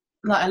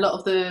a lot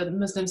of the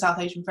Muslim South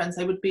Asian friends,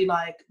 they would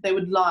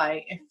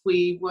lie if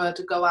we were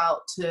to go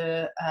out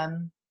to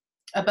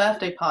a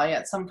birthday party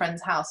at some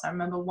friend's house. I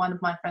remember one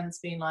of my friends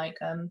being like,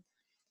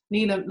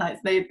 Neelam,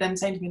 like them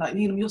saying to me like,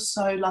 Neelam, you're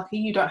so lucky,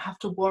 you don't have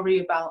to worry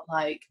about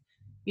like,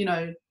 you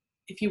know,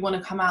 if you want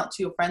to come out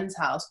to your friend's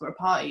house for a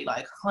party,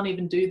 like I can't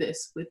even do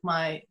this with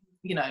my,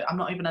 you know, I'm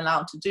not even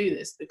allowed to do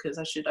this because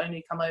I should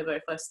only come over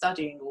if we're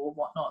studying or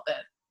whatnot,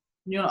 that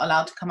you're not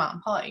allowed to come out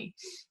and party.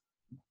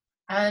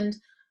 And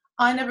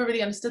I never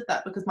really understood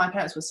that because my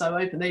parents were so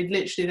open. They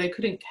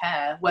couldn't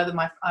care whether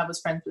I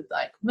was friends with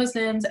like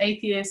Muslims,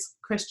 atheists,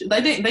 Christians.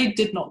 They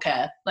did not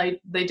care.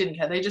 Like they didn't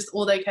care.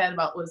 All they cared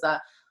about was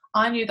that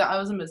I knew that I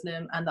was a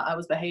Muslim and that I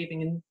was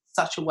behaving in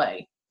such a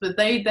way. But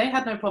they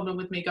had no problem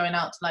with me going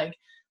out to like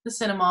the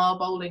cinema,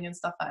 bowling and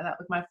stuff like that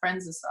with my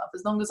friends and stuff,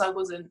 as long as I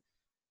wasn't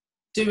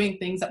doing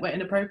things that were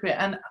inappropriate.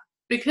 And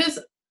because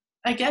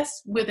I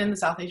guess within the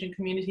South Asian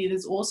community,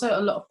 there's also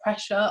a lot of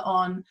pressure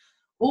on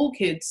all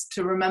kids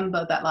to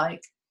remember that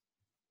like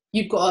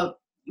you've got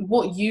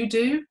what you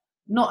do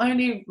not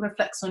only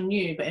reflects on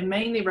you, but it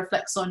mainly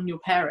reflects on your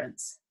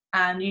parents.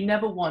 And you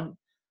never want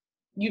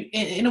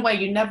in a way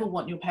you never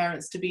want your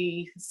parents to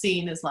be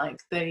seen as like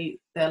they're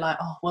like,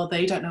 oh well,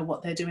 they don't know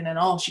what they're doing, and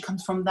oh, she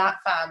comes from that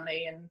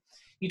family, and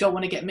you don't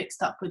want to get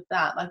mixed up with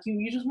that. Like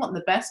you just want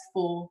the best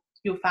for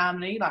your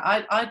family. Like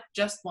I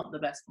just want the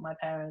best for my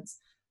parents.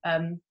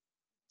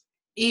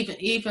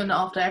 Even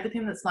after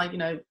everything that's like, you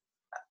know,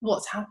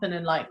 what's happened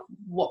and like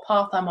what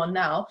path I'm on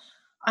now,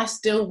 I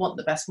still want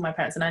the best for my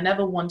parents, and I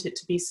never want it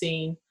to be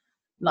seen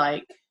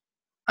like,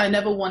 I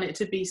never want it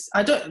to be,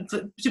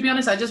 to be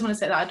honest, I just want to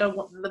say that I don't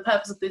want, the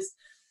purpose of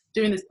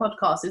doing this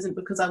podcast isn't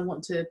because I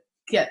want to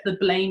get the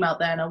blame out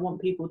there and I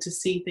want people to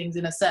see things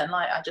in a certain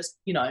light. I just,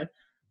 you know,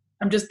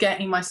 I'm just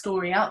getting my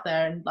story out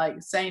there and like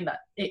saying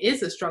that it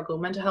is a struggle.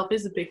 Mental health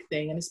is a big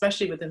thing, and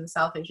especially within the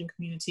South Asian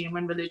community, and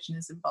when religion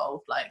is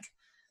involved, like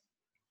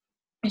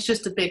it's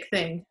just a big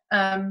thing.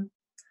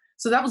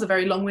 So that was a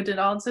very long-winded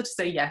answer to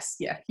say yes,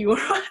 yeah, you were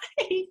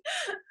right.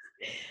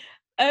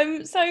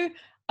 So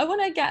I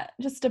want to get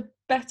just a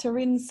better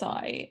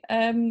insight.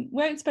 We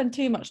won't spend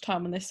too much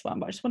time on this one,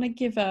 but I just want to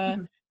give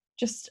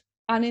just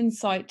an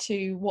insight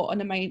to what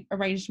an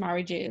arranged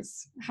marriage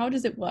is. How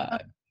does it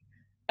work?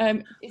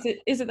 Is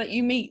it that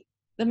you meet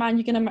the man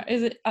you're gonna?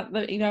 Is it at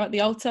the, you know, at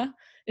the altar?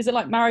 Is it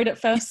like Married at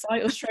First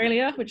Sight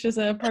Australia, which is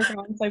a program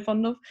I'm so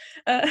fond of?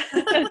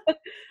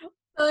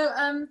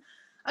 So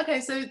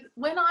okay, so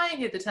when I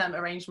hear the term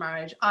arranged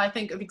marriage, I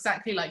think of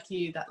exactly like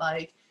you, that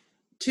like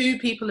two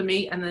people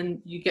meet and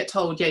then you get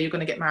told, yeah, you're going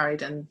to get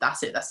married, and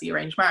that's it, that's the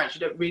arranged marriage. You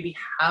don't really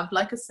have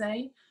like a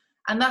say.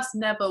 And that's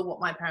never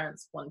what my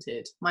parents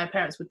wanted. My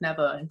parents would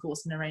never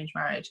enforce an arranged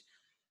marriage.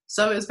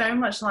 So it was very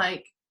much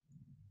like,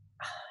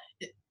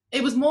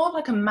 it was more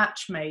like a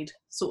match made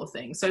sort of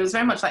thing. So it was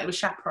very much like it was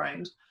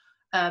chaperoned.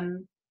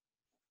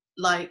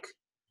 Like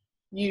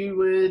you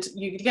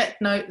could get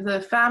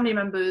the family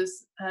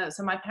members.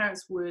 So my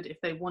parents would, if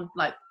they want,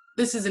 like,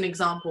 this is an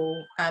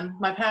example.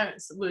 My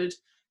parents would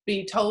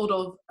be told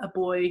of a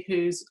boy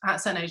who's at a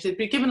certain age, they'd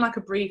be given like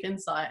a brief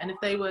insight, and if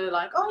they were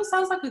like, oh, he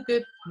sounds like a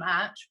good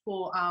match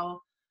for our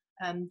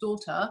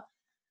daughter,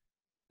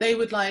 they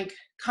would like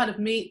kind of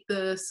meet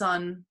the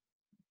son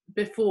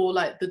before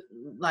like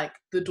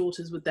the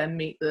daughters would then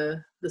meet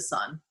the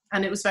son.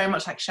 And it was very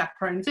much like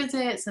chaperone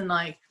visits, and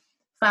like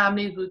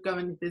families would go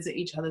and visit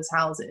each other's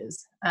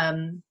houses,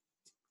 and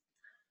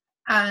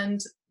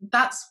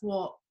that's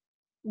what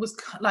was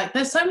like,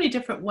 there's so many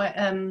different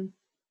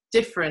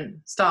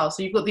styles.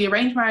 So you've got the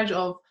arranged marriage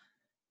of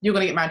you're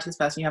going to get married to this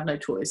person, you have no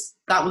choice.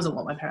 That wasn't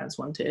what my parents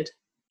wanted.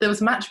 There was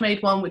match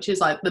made one, which is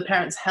like the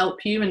parents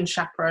help you and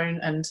chaperone,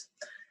 and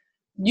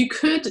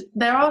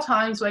there are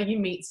times where you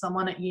meet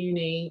someone at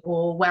uni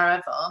or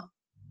wherever,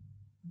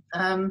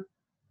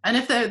 and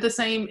if they're the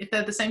same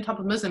type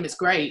of Muslim, it's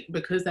great,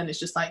 because then it's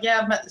just like, yeah,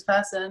 I've met this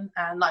person,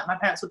 and like my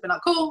parents would be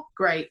like, cool,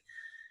 great.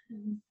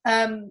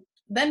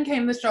 Then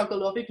came the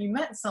struggle of, if you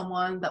met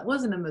someone that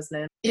wasn't a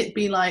Muslim, it'd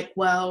be like,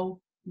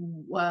 well,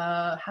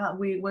 the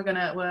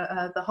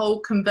whole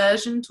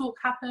conversion talk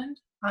happened.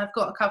 I've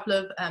got a couple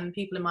of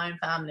people in my own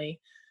family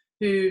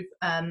who,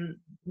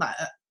 like,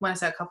 when I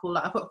say a couple,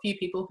 like I've got a few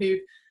people who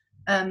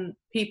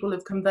people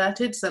have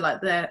converted, so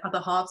like their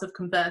other halves have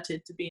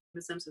converted to being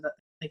Muslim so that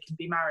they can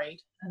be married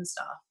and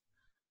stuff.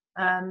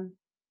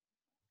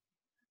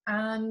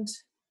 And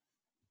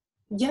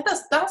yeah,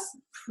 that's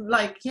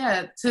like,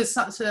 yeah, to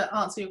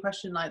answer your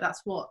question, like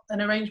that's what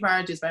an arranged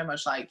marriage is very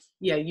much like.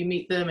 Yeah, you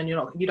meet them and you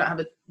don't have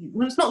a,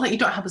 well, it's not that you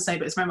don't have a say,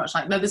 but it's very much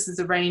like, no, this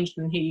is arranged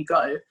and here you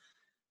go.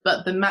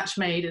 But the match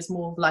made is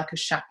more like a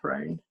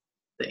chaperone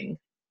thing.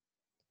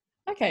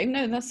 Okay,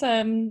 no, that's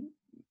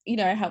you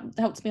know,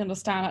 helps me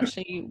understand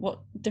actually what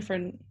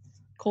different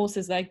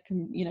courses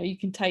you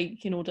can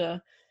take in order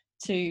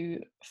to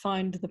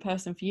find the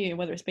person for you,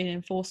 whether it's being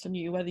enforced on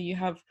you, whether you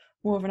have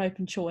more of an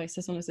open choice,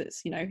 as long as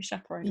it's, you know,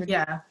 chaperoned. Really.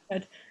 Yeah.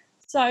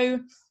 So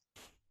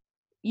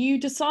you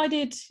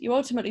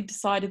ultimately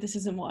decided this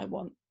isn't what I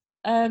want.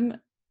 And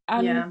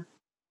yeah.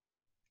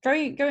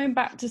 Going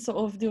back to sort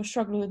of your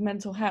struggle with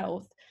mental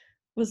health,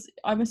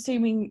 I'm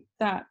assuming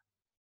that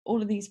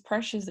all of these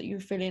pressures that you're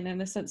feeling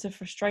and a sense of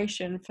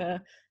frustration for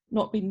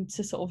not being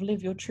to sort of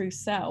live your true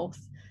self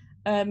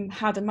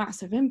had a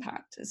massive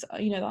impact,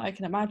 that I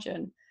can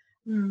imagine.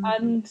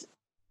 And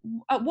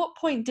at what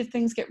point did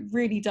things get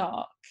really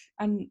dark,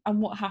 and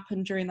what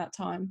happened during that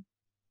time?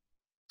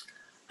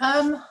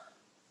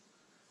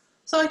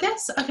 So I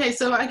guess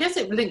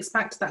it links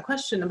back to that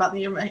question about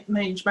the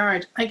arranged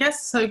marriage. I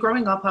guess so.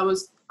 Growing up,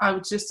 I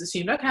would just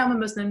assume, okay, I'm a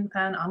Muslim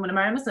and I'm going to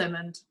marry a Muslim,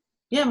 and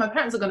yeah, my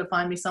parents are going to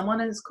find me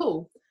someone, and it's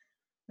cool.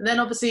 And then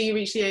obviously you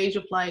reach the age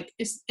of like,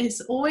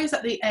 it's always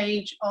at the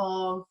age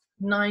of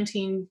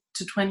 19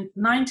 to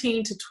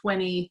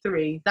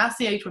 23. That's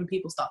the age when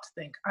people start to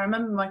think. I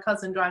remember my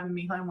cousin driving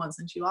me home once,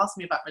 and she asked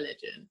me about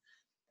religion,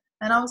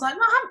 and I was like,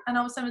 no, I haven't. And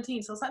I was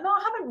 17, so I was like, no,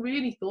 I haven't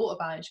really thought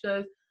about it. She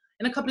goes,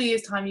 in a couple of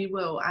years' time, you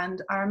will.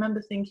 And I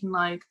remember thinking,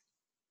 like,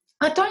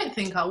 I don't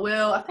think I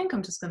will. I think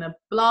I'm just going to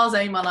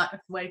blasé my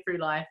way through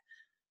life.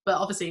 But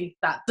obviously,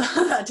 that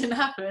that didn't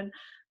happen.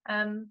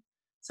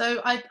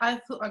 So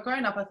I thought,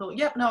 growing up, I thought,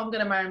 yep, no, I'm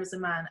going to marry him as a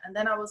man. And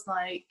then I was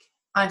like,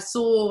 I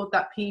saw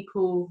that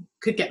people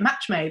could get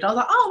match made. I was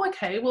like, oh,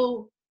 okay,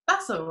 well,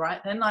 that's all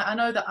right then. Like, I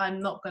know that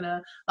I'm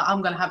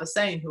gonna have a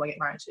say in who I get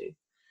married to.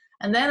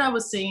 And then I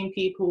was seeing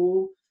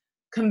people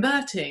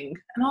converting,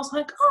 and I was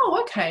like,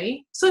 oh,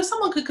 okay, so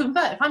someone could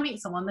convert. If I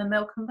meet someone, then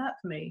they'll convert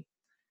for me.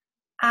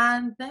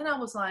 And then I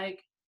was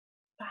like,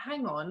 but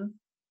hang on,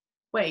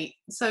 wait.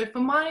 So for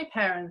my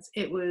parents,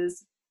 it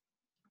was,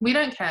 we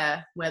don't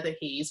care whether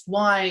he's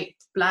white,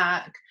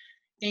 black,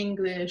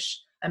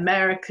 English,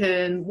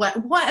 American,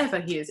 whatever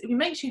he is. If he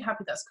makes you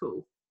happy, that's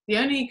cool. The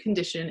only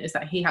condition is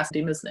that he has to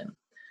be Muslim.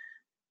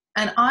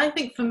 And I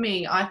think for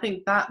me,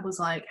 that was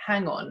like,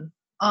 hang on,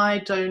 I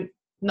don't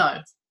know.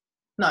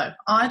 No,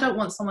 I don't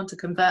want someone to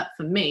convert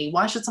for me.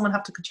 Why should someone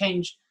have to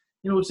change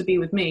in order to be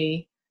with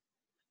me?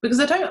 Because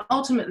I don't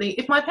ultimately,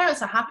 if my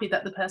parents are happy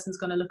that the person's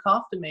going to look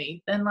after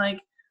me, then like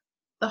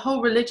the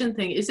whole religion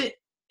thing, is it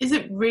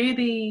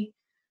really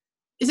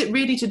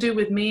to do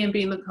with me and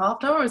being looked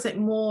after, or is it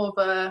more of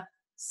a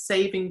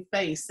saving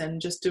face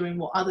and just doing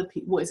what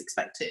is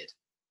expected?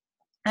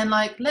 And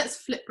like,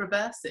 let's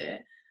reverse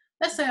it.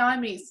 Let's say I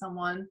meet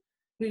someone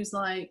who's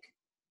like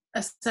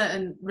a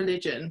certain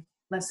religion,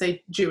 let's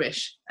say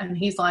Jewish, and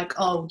he's like,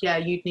 oh yeah,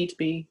 you'd need to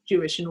be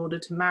Jewish in order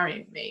to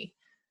marry me.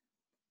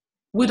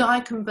 Would I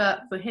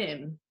convert for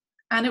him?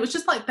 And it was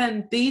just like,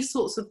 then these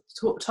sorts of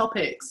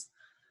topics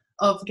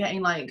of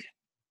getting like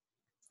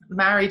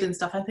married and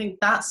stuff, I think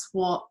that's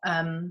what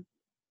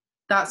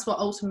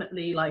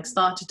ultimately like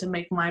started to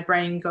make my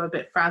brain go a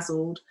bit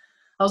frazzled.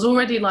 I was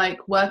already like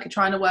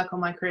trying to work on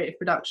my creative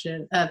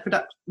production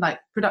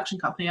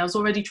company. I was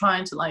already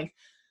trying to like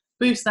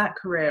boost that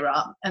career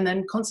up, and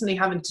then constantly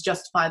having to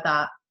justify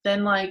that.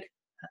 Then like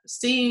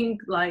seeing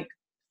like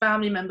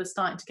family members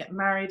starting to get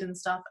married and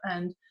stuff.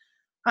 And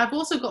I've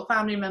also got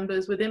family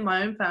members within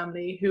my own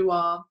family who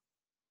are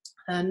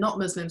not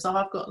Muslim. So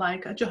I've got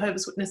like a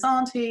Jehovah's Witness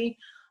auntie.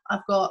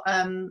 I've got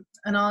an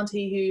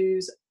auntie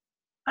who's,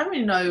 I don't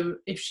really know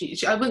if she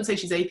I wouldn't say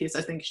she's atheist.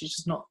 I think she's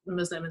just not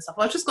Muslim and stuff.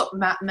 I've just got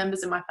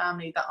members in my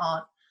family that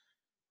aren't.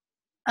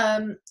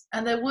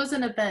 And there was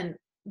an event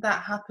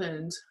that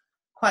happened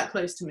quite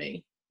close to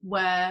me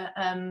where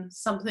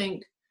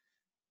something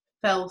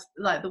fell,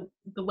 like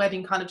the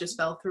wedding kind of just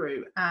fell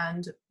through.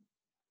 And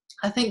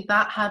I think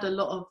that had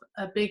a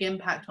big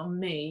impact on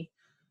me,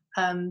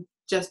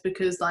 just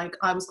because like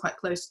I was quite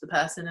close to the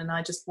person, and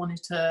I just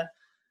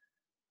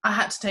I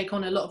had to take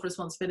on a lot of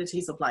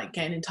responsibilities of like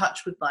getting in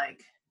touch with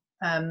like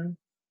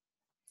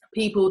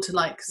people to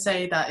like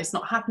say that it's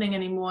not happening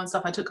anymore and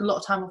stuff. I took a lot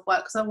of time off work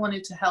because I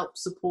wanted to help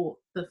support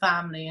the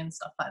family and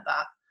stuff like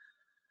that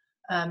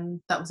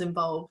that was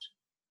involved.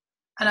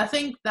 And I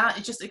think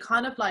that it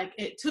kind of like,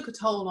 it took a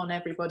toll on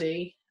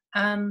everybody.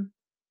 And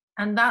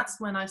that's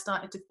when I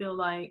started to feel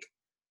like,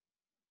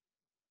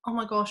 oh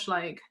my gosh,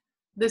 like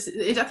I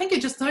think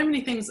it just, so many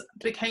things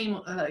came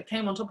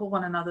on top of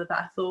one another that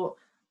I thought,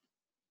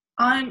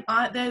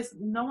 there's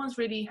no one's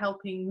really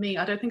helping me.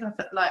 I don't think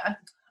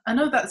I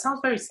know that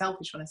sounds very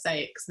selfish when I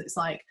say it, because it's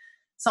like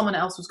someone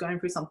else was going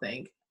through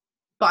something,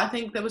 but I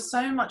think there was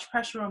so much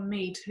pressure on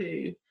me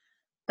too,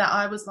 that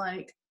I was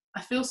like,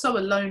 I feel so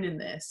alone in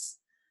this.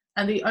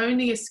 And the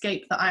only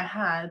escape that I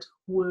had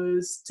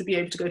was to be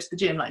able to go to the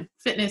gym. Like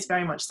fitness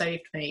very much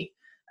saved me.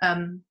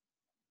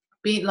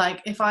 Being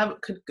like, if I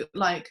could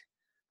like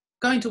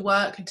going to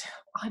work and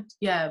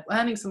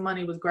earning some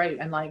money was great,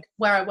 and like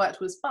where I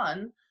worked was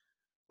fun.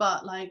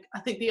 But like, I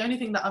think the only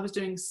thing that I was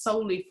doing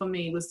solely for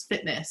me was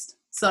fitness.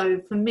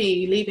 So for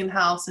me, leaving the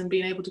house and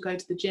being able to go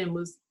to the gym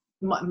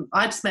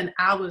I'd spend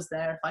hours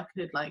there if I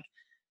could. Like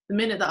the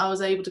minute that I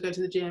was able to go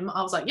to the gym,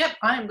 I was like, yep,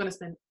 I am going to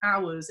spend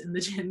hours in the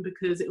gym,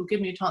 because it will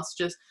give me a chance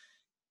to just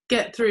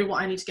get through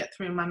what I need to get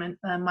through in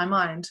my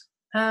mind.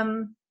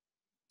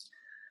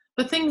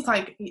 But things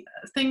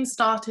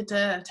started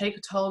to take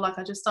a toll. Like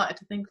I just started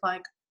to think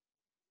like,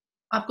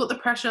 I've got the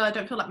pressure. I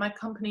don't feel like my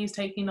company is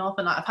taking off,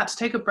 and like I've had to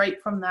take a break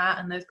from that.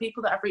 And there's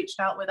people that I've reached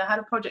out with. I had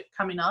a project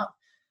coming up.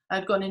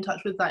 I've gotten in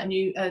touch with like a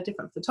new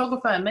different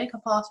photographer and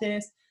makeup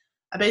artist.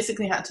 I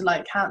basically had to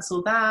like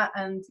cancel that,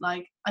 and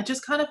like I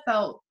just kind of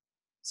felt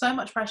so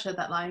much pressure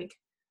that like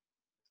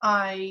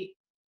I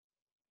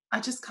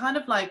just kind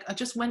of like I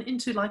just went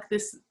into like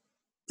this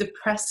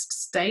depressed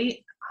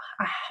state.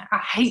 I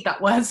hate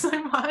that word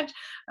so much.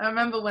 I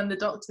remember when the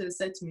doctor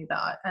said to me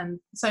that, and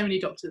so many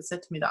doctors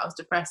said to me that I was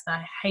depressed, and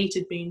I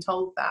hated being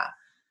told that,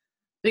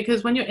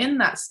 because when you're in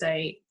that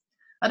state,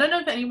 I don't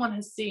know if anyone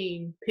has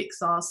seen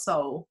Pixar's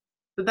Soul,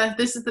 but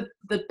this is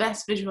the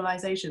best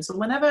visualization. So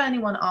whenever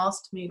anyone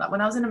asked me, like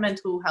when I was in a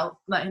mental health,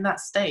 like in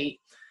that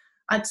state,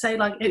 I'd say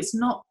like, it's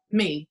not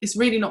me. It's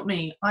really not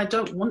me. I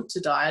don't want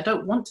to die. I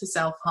don't want to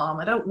self-harm.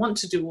 I don't want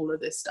to do all of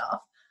this stuff.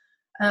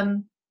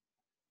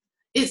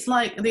 It's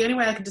like, the only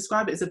way I can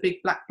describe it is a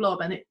big black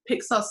blob. And it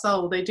Pixar's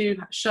Soul, they do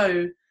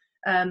show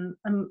a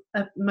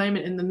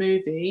moment in the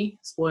movie,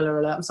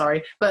 spoiler alert, I'm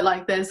sorry, but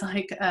like there's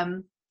like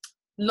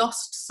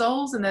lost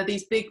souls, and they're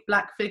these big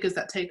black figures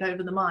that take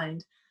over the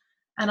mind.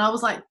 And I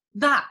was like,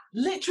 that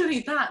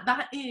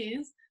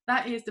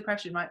is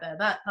depression right there.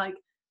 That like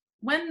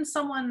when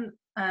someone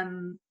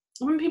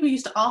when people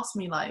used to ask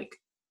me like,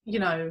 you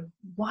know,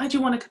 why do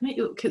you want to commit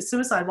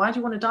suicide, why do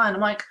you want to die, and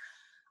I'm like,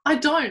 I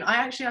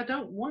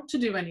don't want to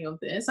do any of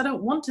this. I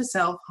don't want to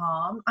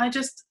self-harm. I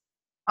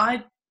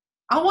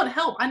want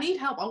help. I need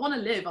help. I want to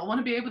live. I want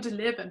to be able to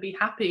live and be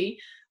happy.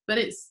 But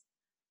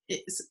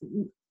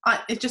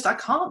I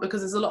can't,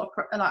 because there's a lot of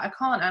like I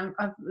can't.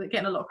 I'm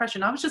getting a lot of pressure.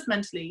 And I was just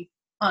mentally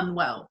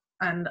unwell,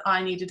 and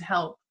I needed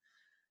help.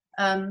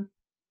 And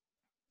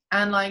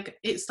like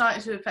it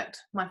started to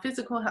affect my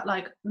physical health.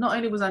 Like not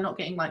only was I not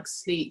getting like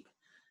sleep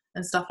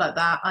and stuff like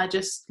that, I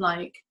just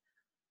like,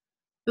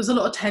 there's a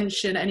lot of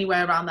tension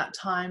anywhere around that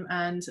time,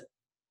 and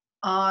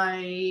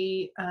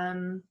I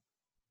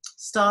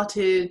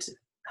started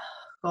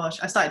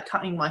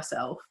cutting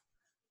myself,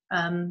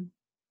 and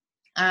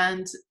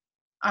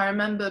I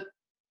remember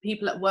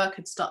people at work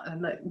had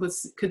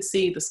could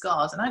see the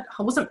scars, and I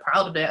wasn't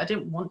proud of it. I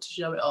didn't want to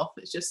show it off.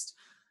 It's just,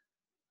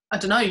 I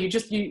don't know,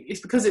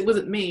 it's because it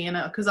wasn't me, and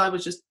because I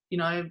was just, you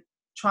know,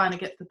 trying to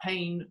get the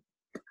pain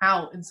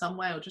out in some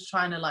way, or just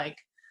trying to like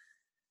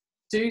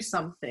do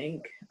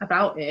something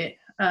about it.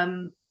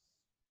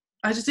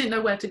 I just didn't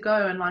know where to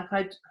go, and like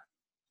I'd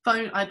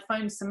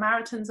phoned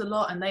Samaritans a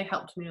lot, and they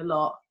helped me a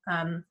lot.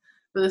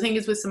 But the thing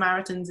is with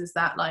Samaritans is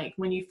that like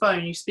when you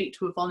phone, you speak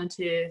to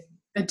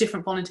a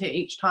different volunteer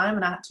each time,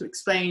 and I had to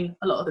explain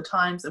a lot of the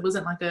times there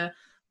wasn't like a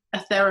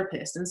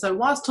therapist. And so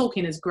whilst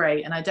talking is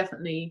great, and I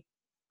definitely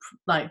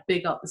like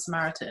big up the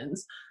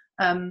Samaritans,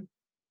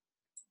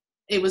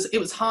 it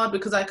was hard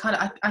because I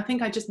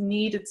think I just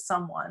needed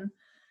someone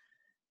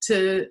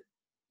to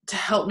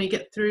help me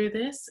get through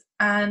this.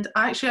 And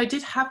I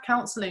did have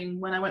counselling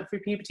when I went through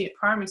puberty at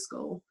primary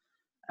school,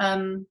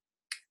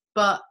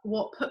 but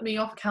what put me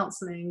off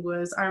counselling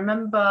was, I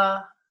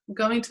remember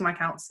going to my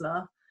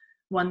counsellor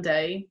one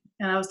day,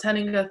 and I was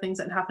telling her things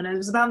that had happened, and it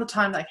was about the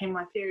time that I came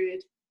my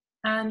period,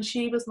 and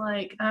she was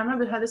like, I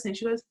remember her listening,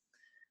 she goes,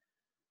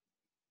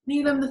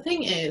 Neelam, the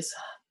thing is,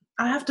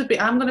 I'm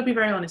going to be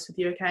very honest with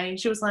you, okay?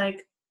 She was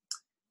like,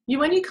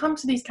 when you come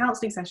to these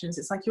counselling sessions,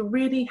 it's like you're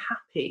really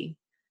happy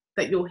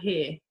that you're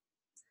here,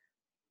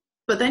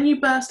 but then you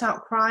burst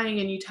out crying,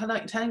 and you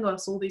telling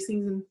us all these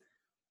things, and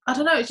I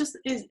don't know, it's just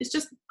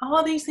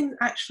are these things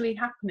actually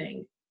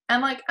happening?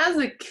 And like as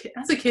a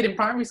kid in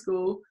primary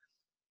school,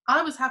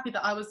 I was happy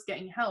that I was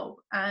getting help,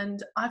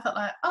 and I felt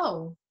like,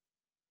 oh,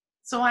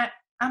 so am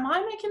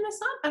I making this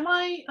up? Am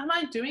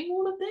I doing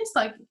all of this?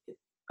 Like,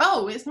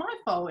 oh, it's my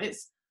fault.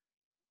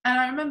 And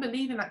I remember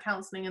leaving that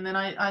counselling, and then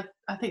I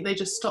think they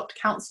just stopped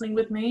counselling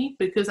with me,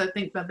 because I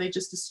think that they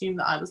just assumed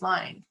that I was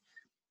lying.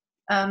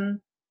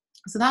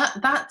 So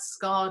that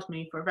scarred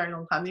me for a very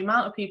long time. The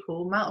amount of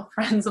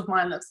friends of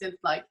mine that said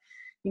like,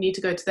 you need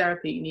to go to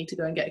therapy, you need to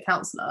go and get a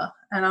counsellor,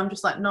 and I'm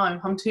just like, no,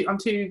 I'm too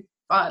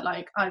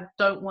like, I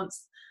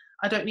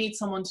don't need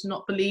someone to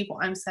not believe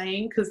what I'm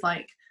saying, because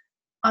like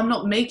I'm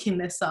not making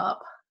this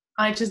up.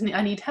 I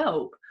need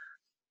help.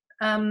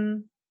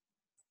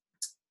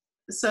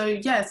 So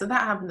that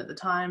happened at the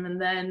time, and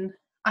then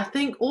I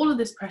think all of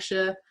this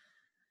pressure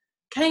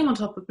came on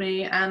top of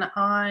me, and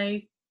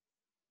I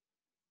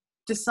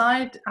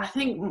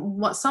think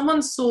what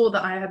someone saw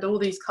that I had all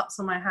these cuts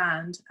on my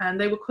hand, and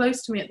they were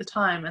close to me at the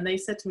time, and they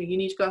said to me, you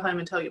need to go home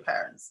and tell your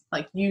parents,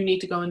 like, you need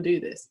to go and do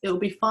this, it'll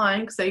be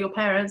fine because they're your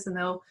parents, and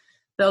they'll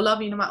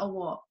love you no matter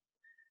what.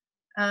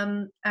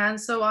 And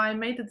so I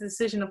made the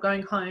decision of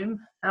going home,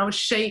 and I was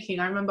shaking.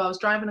 I remember I was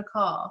driving a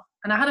car,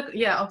 and I forgot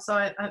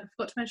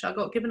to mention, I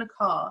got given a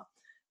car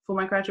for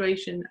my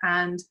graduation,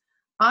 and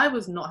I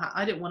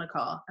didn't want a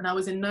car, and I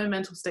was in no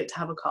mental state to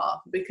have a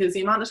car, because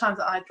the amount of times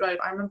that I drove,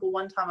 I remember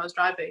one time I was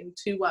driving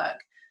to work,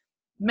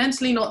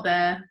 mentally not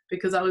there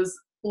because I was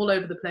all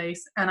over the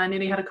place, and I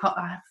nearly had a car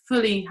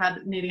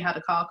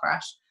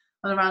crash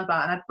on the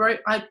roundabout, and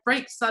I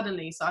braked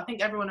suddenly, so I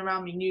think everyone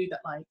around me knew that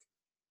like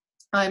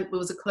it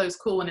was a close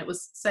call and it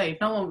was safe.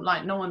 No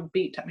one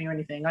beeped at me or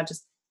anything. I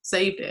just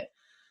saved it.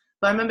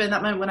 But I remember in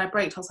that moment when I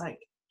braked, I was like,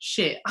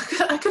 shit,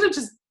 I could have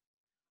just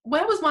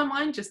where was my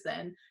mind just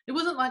then? It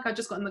wasn't like I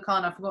just got in the car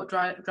and I forgot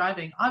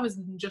driving. I was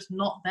just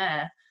not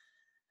there.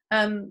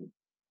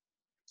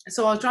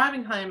 So I was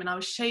driving home and I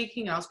was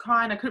shaking, I was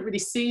crying, I couldn't really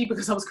see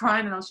because I was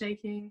crying and I was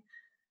shaking.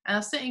 And I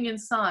was sitting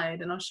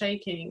inside and I was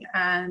shaking.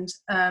 And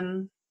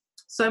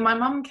so my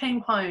mum came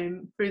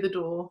home through the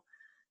door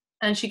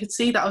and she could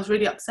see that I was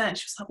really upset. And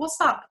she was like,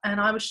 what's up? And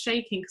I was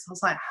shaking because I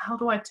was like, how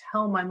do I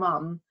tell my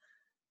mum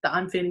that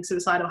I'm feeling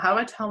suicidal? How do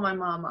I tell my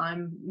mum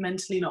I'm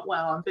mentally not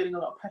well? I'm feeling a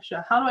lot of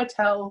pressure. How do I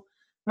tell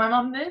my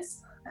mum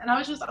this? And I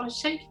was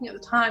shaking at the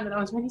time and I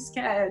was really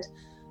scared.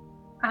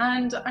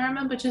 And I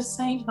remember just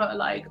saying to her,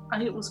 like,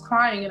 I was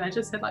crying and I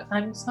just said, like,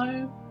 I'm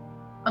so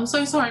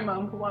sorry,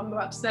 Mum, for what I'm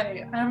about to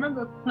say. I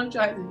remember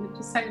apologising and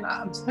just saying that,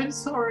 I'm so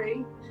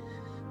sorry.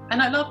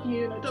 And I love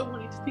you and I don't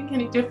want you to think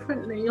any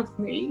differently of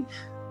me.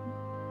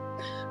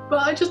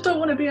 But I just don't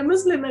want to be a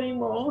Muslim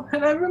anymore.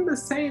 And I remember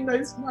saying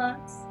those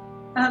words.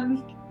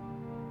 And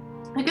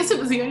I guess it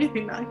was the only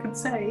thing that I could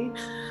say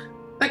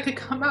that could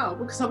come out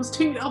because I was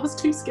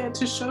too scared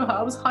to show her.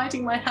 I was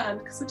hiding my hand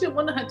because I didn't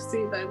want her to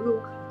see that it was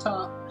all cut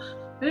up.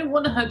 I didn't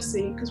want her to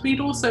see because we'd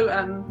also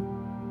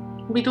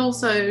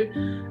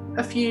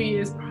a few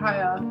years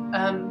prior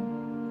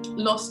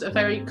lost a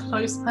very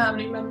close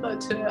family member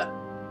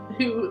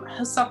who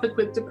has suffered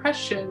with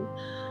depression,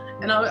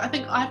 and I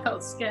think I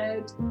felt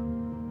scared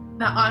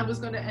that I was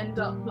going to end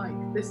up like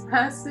this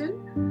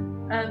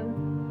person, and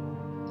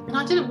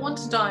I didn't want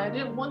to die. I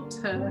didn't want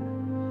to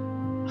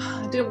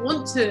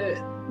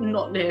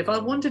not live. I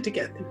wanted to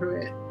get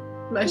through it,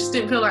 but I just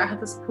didn't feel like I had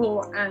the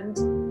support. And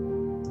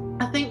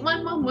I think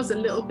my mum was a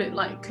little bit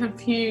like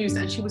confused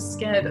and she was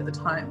scared at the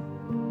time.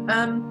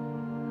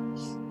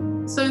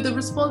 So the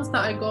response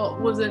that I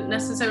got wasn't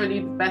necessarily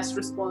the best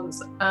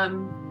response.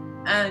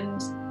 And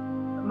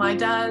my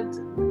dad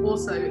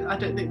also, I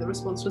don't think the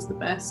response was the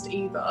best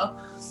either.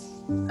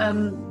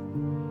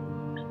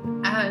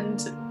 And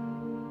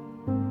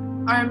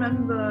I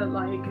remember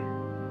like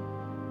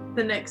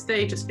the next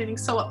day just feeling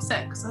so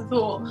upset because I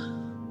thought,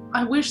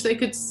 I wish they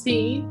could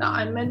see that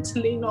I'm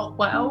mentally not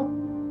well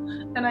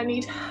and I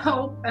need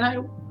help, and I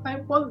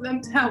want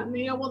them to help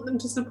me, I want them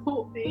to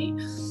support me,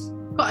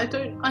 but I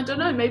don't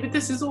know, maybe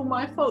this is all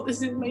my fault.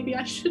 Maybe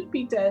I should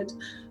be dead,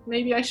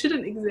 maybe I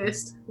shouldn't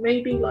exist,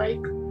 maybe like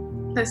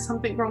there's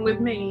something wrong with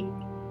me.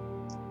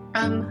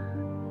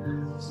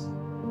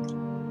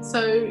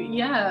 So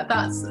yeah,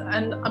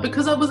 and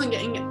because I wasn't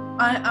getting it,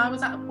 I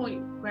was at a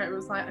point where it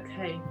was like,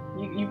 okay,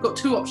 you've got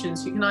two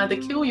options. You can either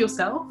kill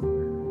yourself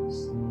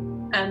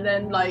and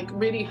then like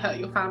really hurt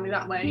your family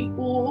that way,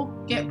 or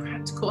get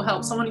practical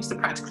help. Someone needs to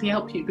practically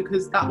help you,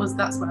 because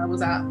that's where I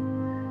was at.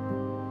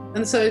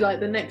 And so like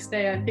the next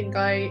day, I think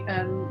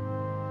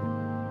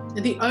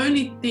the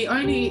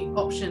only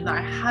option that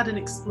I hadn't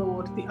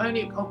explored, the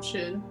only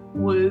option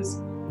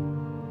was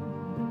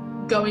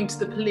going to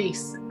the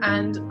police.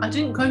 And I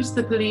didn't go to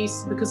the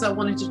police because I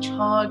wanted to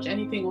charge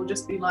anything or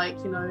just be like,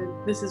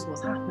 this is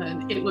what's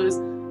happened. It was,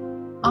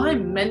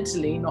 I'm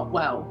mentally not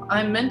well.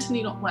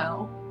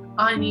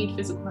 I need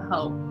physical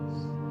help.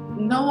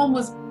 No one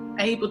was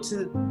able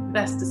to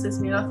best assist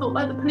me. And I thought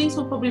like the police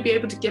will probably be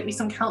able to get me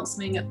some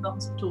counselling at the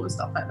hospital and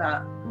stuff like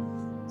that.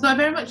 So I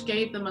very much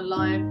gave them a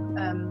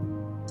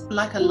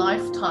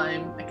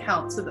lifetime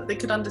account so that they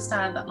could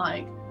understand that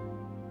like,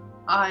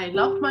 I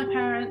loved my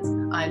parents,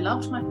 I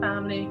loved my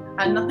family,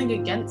 I had nothing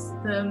against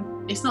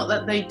them. It's not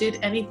that they did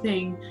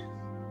anything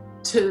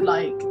to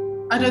like,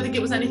 I don't think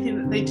it was anything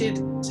that they did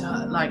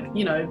to like,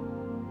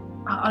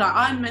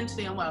 I'm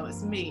mentally unwell,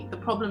 it's me, the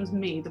problem's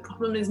me, the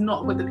problem is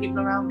not with the people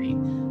around me.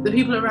 The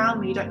people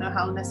around me don't know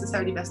how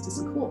necessarily best to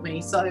support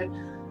me. So,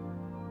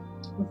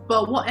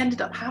 but what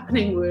ended up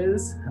happening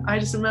was, I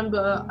just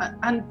remember,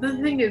 and the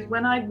thing is,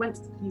 when I went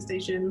to the police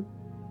station,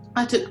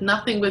 I took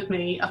nothing with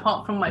me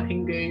apart from my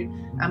pingu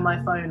and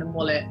my phone and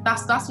wallet.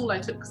 That's all I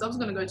took, because I was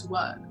going to go to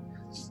work.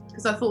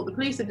 Because I thought the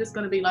police are just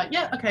going to be like,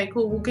 yeah, okay,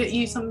 cool, we'll get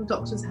you some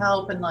doctor's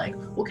help and like,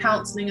 or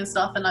counselling and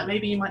stuff, and like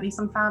maybe you might need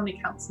some family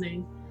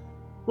counselling.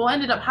 What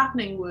ended up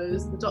happening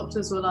was the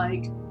doctors were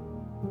like,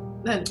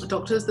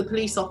 the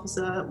police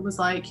officer was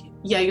like,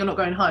 yeah, you're not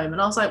going home.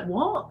 And I was like,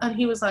 what? And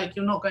he was like,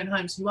 you're not going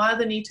home, so you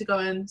either need to go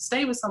and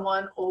stay with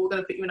someone or we're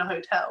going to put you in a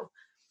hotel.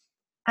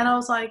 And I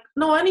was like,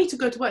 no, I need to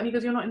go to work. And he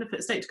goes, you're not in a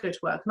fit state to go to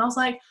work. And I was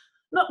like,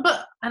 no,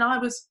 and I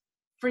was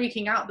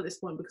freaking out at this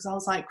point because I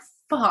was like,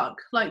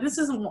 fuck, like this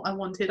isn't what I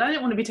wanted. I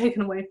didn't want to be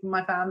taken away from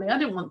my family. I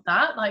didn't want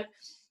that. Like,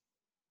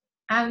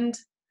 and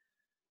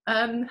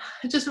I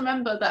just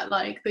remember that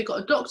like they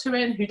got a doctor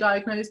in who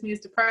diagnosed me as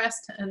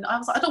depressed, and I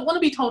was like, I don't want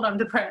to be told I'm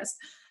depressed.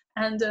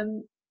 And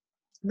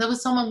there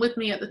was someone with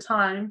me at the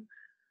time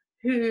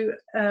who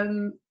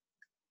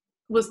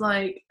was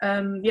like,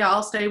 yeah,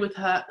 I'll stay with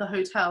her at the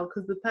hotel,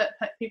 because the pet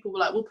people were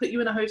like, we'll put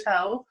you in a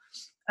hotel,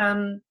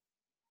 and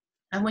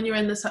when you're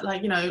in this,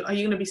 like, are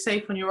you going to be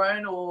safe on your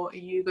own, or are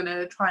you going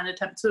to try and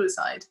attempt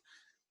suicide?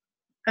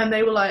 And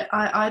they were like,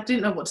 I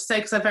didn't know what to say,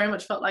 because I very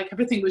much felt like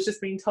everything was just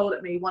being told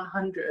at me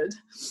 100.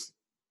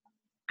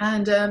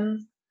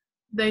 And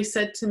they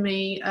said to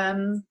me,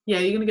 yeah,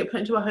 you're going to get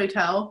put into a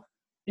hotel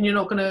and you're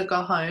not going to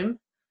go home.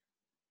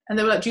 And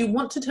they were like, do you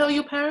want to tell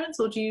your parents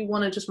or do you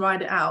want to just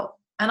ride it out?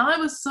 And I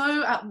was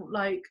so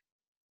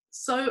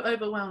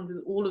overwhelmed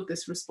with all of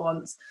this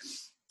response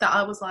that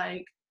I was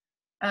like,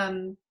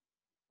 I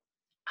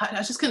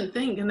just couldn't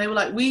think. And they were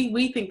like,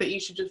 we think that you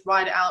should just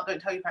ride it out, don't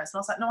tell your parents. And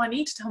I was like, no, I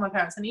need to tell my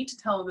parents, I need to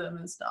tell them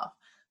and stuff.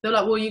 They were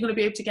like, well, you're going to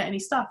be able to get any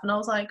stuff? And I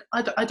was like,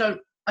 I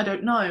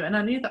don't know. And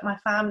I knew that my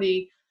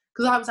family,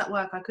 because I was at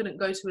work, I couldn't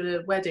go to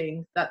a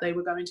wedding that they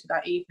were going to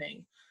that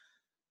evening,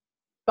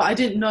 but I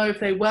didn't know if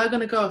they were going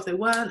to go, if they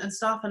weren't and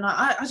stuff. And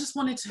I just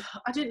wanted to,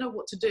 I didn't know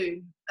what to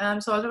do.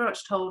 So I was very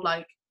much told,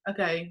 like,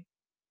 okay,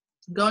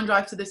 go and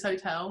drive to this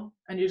hotel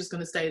and you're just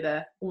going to stay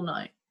there all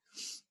night.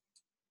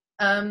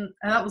 And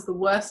that was the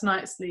worst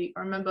night's sleep.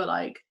 I remember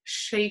like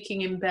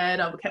shaking in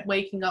bed. I kept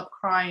waking up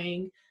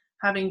crying,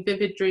 having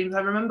vivid dreams. I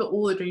remember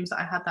all the dreams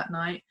that I had that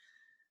night.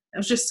 I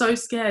was just so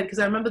scared because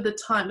I remember the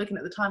time, looking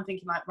at the time,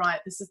 thinking like, right,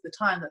 this is the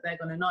time that they're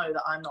going to know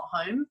that I'm not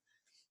home.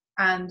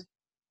 And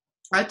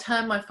I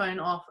turned my phone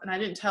off and I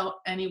didn't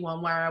tell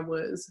anyone where I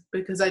was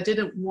because I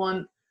didn't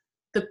want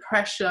the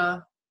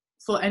pressure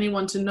for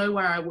anyone to know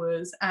where I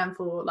was and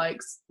for like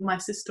my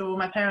sister or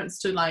my parents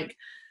to like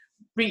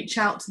reach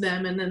out to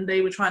them and then they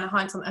were trying to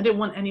hide something. I didn't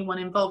want anyone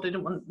involved. I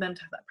didn't want them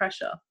to have that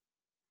pressure.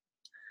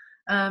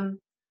 And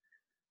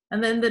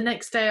then the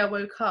next day I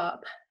woke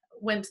up,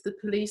 went to the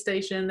police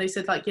station. They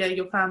said like, yeah,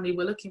 your family,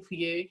 we're looking for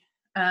you.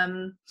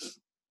 And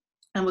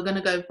we're going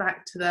to go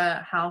back to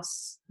their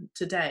house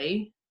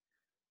today.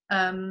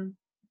 And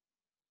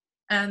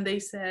they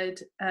said,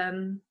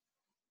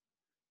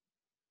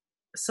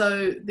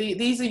 so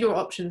these are your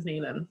options,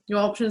 Neelam. Your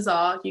options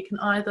are, you can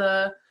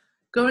either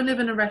go and live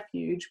in a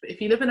refuge, but if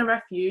you live in a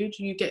refuge,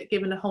 you get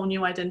given a whole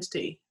new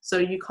identity. So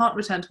you can't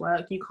return to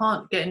work, you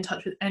can't get in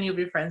touch with any of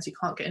your friends, you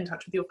can't get in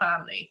touch with your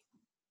family.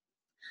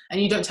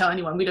 And you don't tell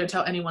anyone, we don't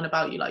tell anyone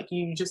about you, like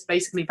you just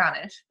basically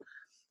vanish.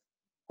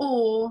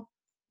 Or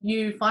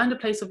you find a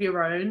place of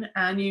your own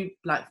and you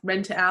like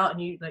rent it out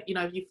and you like, you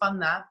know, you fund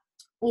that.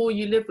 Or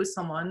you live with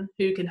someone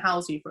who can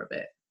house you for a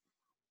bit.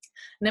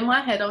 And in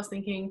my head, I was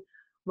thinking,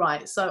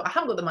 right, so I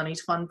haven't got the money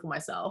to fund for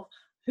myself.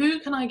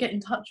 Who can I get in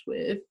touch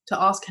with to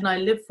ask, can I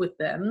live with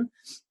them?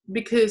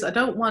 Because I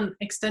don't want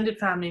extended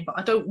family, but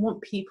I don't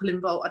want people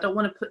involved. I don't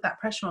want to put that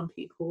pressure on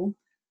people.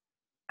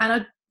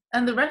 And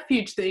the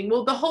refuge thing,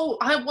 well,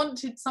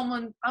 I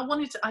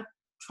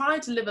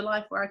tried to live a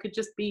life where I could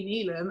just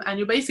be Neelam, and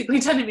you're basically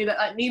telling me that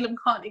like Neelam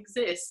can't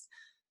exist.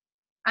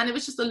 And it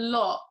was just a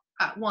lot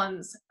at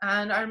once.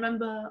 And I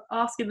remember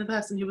asking the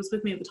person who was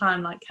with me at the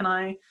time, like, can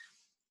I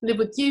live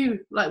with you?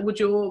 Like, would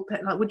your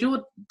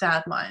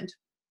dad mind?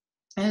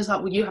 And he was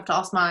like, well, you have to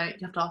ask my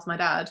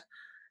dad.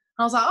 And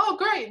I was like, oh,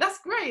 great, that's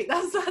great.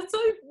 That's so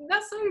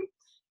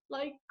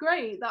like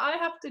great that I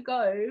have to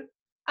go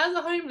as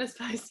a homeless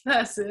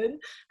person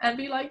and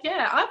be like,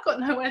 yeah, I've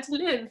got nowhere to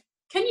live.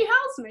 Can you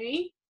house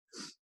me?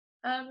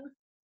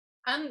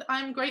 And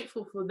I'm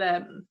grateful for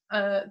them,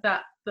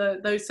 that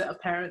those set of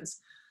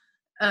parents,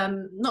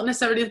 not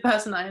necessarily the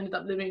person I ended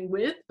up living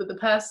with, but the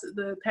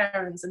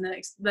parents and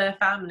their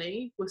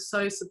family were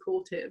so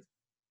supportive.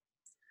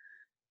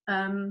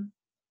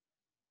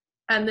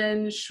 And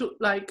then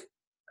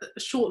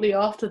shortly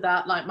after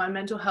that, like my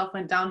mental health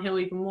went downhill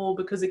even more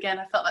because again,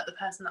 I felt like the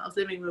person that I was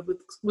living with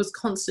was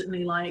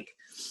constantly like,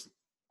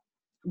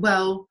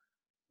 well,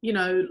 you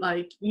know,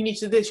 like you need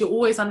to do this, you're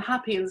always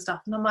unhappy and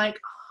stuff. And I'm like,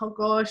 oh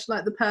gosh,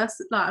 like the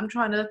person, like I'm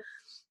trying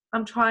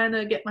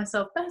to get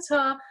myself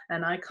better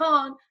and I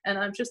can't. And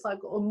I've just like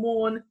got to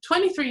mourn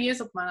 23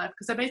 years of my life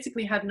because I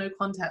basically had no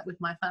contact with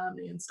my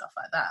family and stuff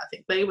like that. I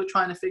think they were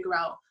trying to figure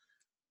out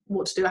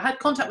what to do. I had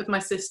contact with my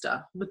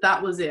sister, but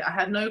that was it. I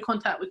had no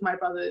contact with my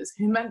brothers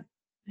who meant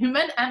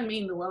and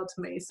mean the world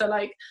to me. So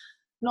like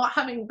not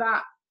having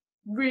that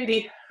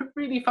really,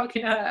 really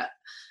fucking hurt.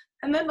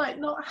 And then like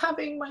not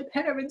having my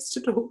parents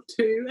to talk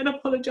to and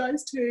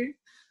apologize to,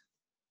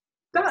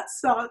 that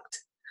sucked.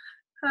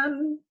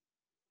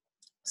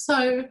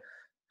 So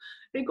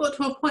it got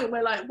to a point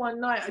where like one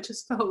night I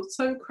just felt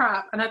so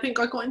crap. And I think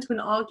I got into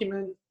an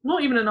argument,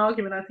 not even an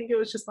argument. I think it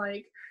was just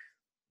like,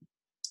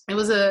 it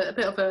was a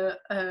bit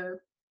of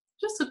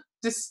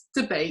this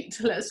debate,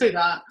 let's say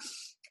that,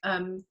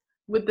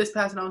 with this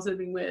person I was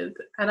living with.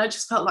 And I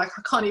just felt like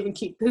I can't even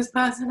keep this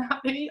person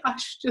happy. I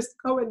should just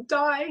go and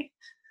die.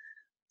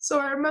 So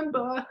I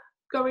remember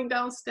going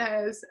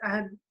downstairs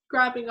and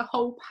grabbing a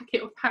whole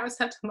packet of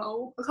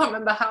paracetamol. I can't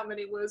remember how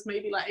many it was,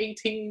 maybe like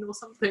 18 or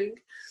something.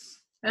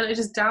 And I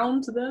just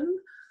downed them.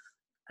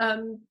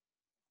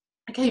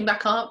 I came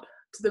back up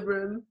to the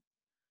room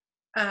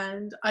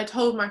and I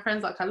told my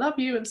friends like I love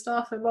you and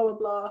stuff and blah blah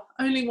blah.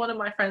 Only one of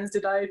my friends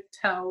did I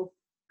tell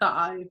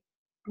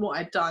what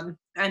I'd done,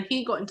 and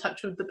he got in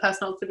touch with the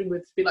person I was living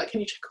with to be like,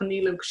 can you check on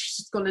Neelam because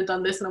she's gonna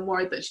done this and I'm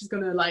worried that she's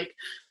gonna like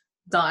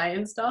die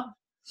and stuff.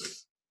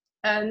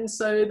 And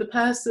so the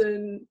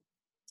person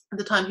at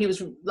the time, he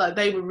was like,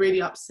 they were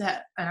really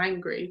upset and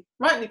angry,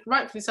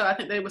 rightfully so. I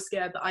think they were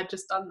scared that I'd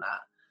just done that,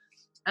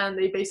 and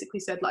they basically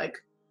said like,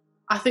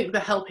 I think the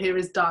help here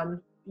is done,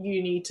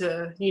 you need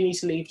to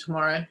leave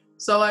tomorrow.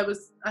 So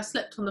I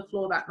slept on the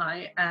floor that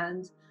night,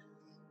 and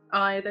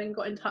I then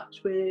got in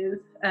touch with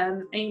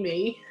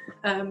Amy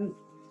the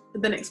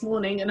next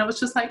morning, and I was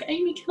just like,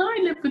 Amy, can I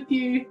live with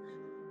you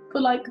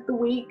for like the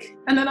week,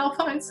 and then I'll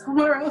find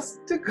somewhere else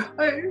to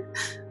go?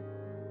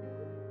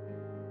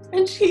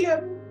 And she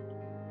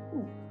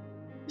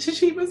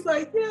was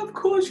like, yeah, of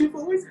course, you've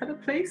always had a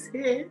place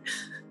here,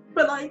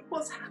 but like,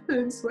 what's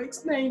happened? So I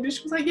explained, and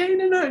she was like, yeah,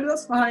 no,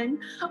 that's fine.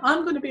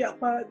 I'm going to be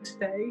at work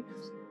today,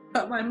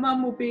 but my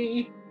mum will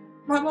be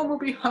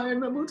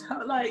home, and we'll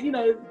tell, like, you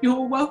know,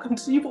 you're welcome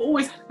to, you've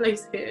always had a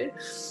place here,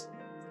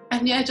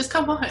 and yeah, just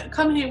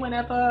come here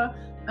whenever,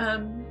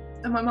 and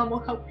my mum will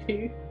help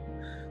you.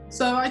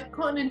 So I'd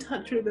gotten in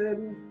touch with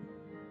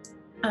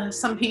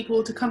some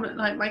people to come,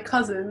 like my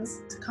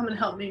cousins, to come and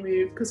help me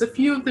move, because a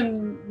few of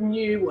them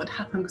knew what had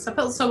happened, because I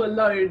felt so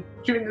alone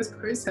during this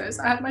process.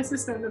 I had my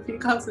sister and a few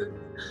cousins,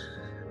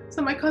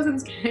 so my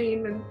cousins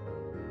came, and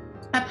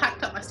I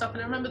packed up my stuff.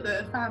 And I remember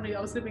the family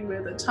I was living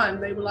with at the time,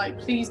 they were like,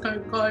 please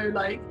don't go,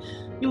 like,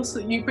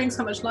 you bring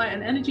so much light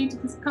and energy to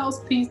this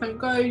house, please don't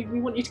go,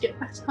 we want you to get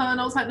better. And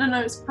I was like,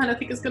 no, it's fine, I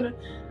think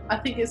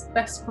it's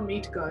best for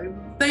me to go.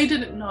 They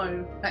didn't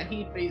know that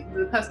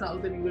the person I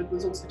was living with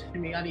was also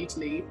telling me I need to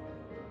leave.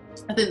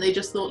 I think they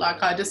just thought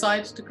like I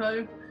decided to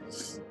go.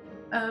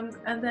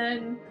 And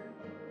then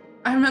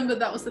I remember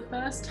that was the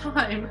first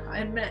time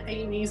I met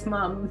Amy's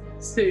mum,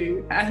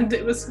 Sue, and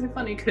it was so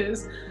funny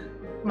because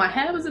my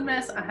hair was a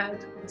mess, I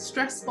had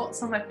stress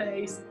spots on my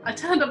face. I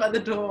turned up at the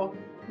door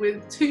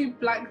with 2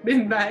 black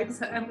bin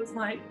bags and was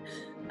like,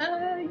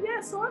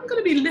 yeah, so I'm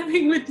going to be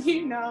living with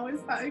you now,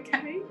 is that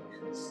okay?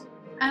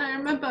 And I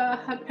remember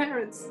her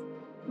parents,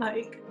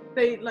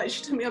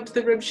 she took me up to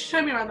the room, she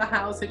showed me around the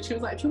house, and she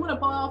was like, if you want a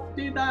bath,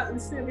 do that, and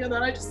this and the other.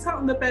 And I just sat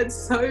on the bed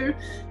so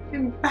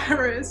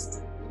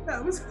embarrassed that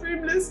I was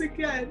homeless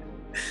again.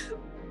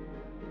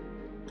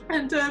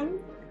 And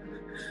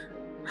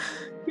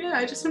yeah,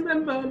 I just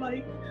remember,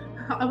 like,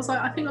 I was like,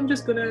 I think I'm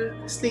just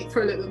gonna sleep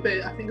for a little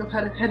bit, I think I've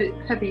had a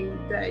heavy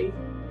day.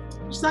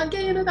 She's like,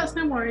 yeah, no, that's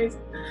no worries.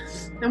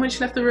 And when she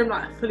left the room,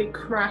 like, I fully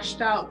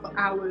crashed out for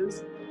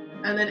hours.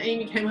 And then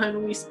Amy came home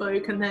and we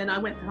spoke, and then I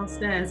went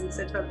downstairs and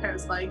said to her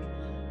parents, like,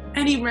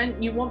 any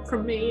rent you want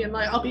from me, and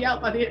like, I'll be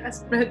out by the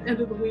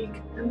end of the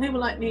week. And they were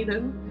like,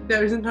 Neelam,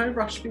 there is no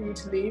rush for you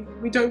to leave,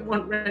 we don't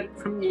want rent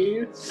from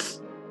you.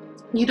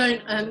 You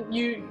don't,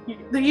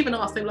 they even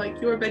asked, they were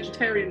like, you're a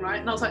vegetarian, right?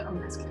 And I was like, I'm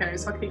a pescatarian,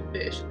 so I can eat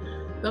fish.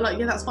 They're like,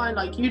 yeah, that's fine,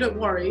 like, you don't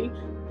worry,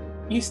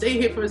 you stay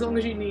here for as long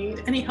as you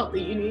need, any help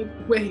that you need,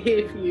 we're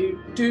here for you,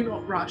 do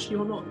not rush,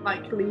 you're not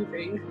like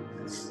leaving.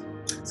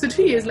 So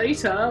 2 years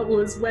later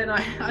was when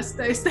I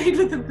stayed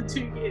with them for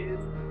 2 years,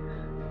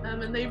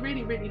 and they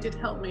really, really did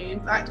help me. In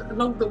fact,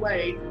 along the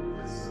way,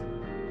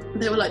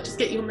 they were like, just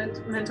get your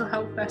mental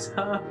health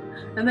better.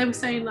 And they were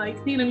saying, like,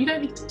 Neelam, you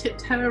don't need to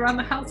tiptoe around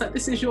the house, like,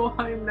 this is your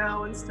home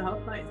now and stuff,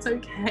 like, it's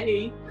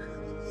okay.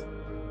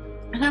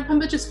 And I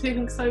remember just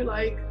feeling so,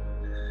 like,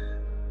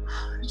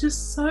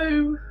 just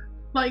so,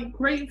 like,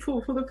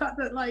 grateful for the fact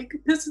that, like,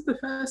 this is the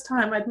first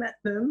time I'd met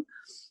them,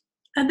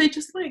 and they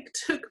just, like,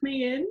 took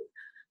me in.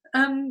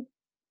 And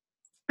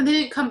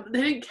they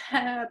didn't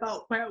care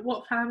about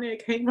what family I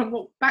came from,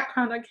 what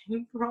background I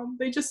came from.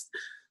 They just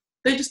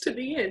took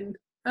me in.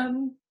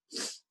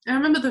 I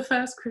remember the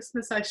first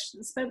Christmas I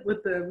spent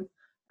with them,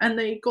 and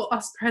they got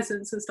us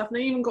presents and stuff, and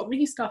they even got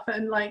me stuff,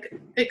 and like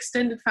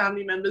extended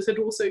family members had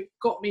also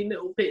got me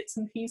little bits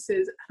and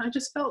pieces, and I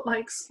just felt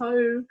like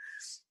so,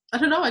 I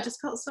don't know, I just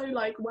felt so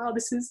like, wow,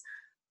 this is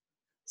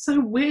so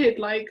weird,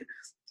 like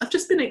I've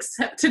just been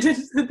accepted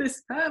into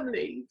this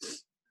family.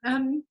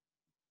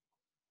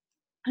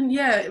 And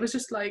yeah, it was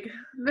just like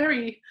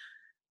very,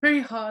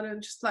 very hard,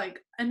 and just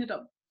like ended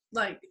up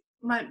like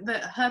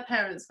her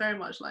parents very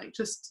much like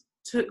just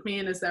took me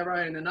in as their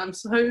own, and I'm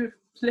so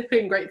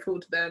flipping grateful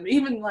to them.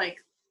 Even like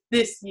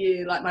this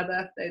year, like my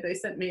birthday, they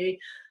sent me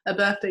a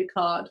birthday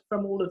card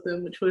from all of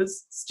them, which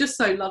was just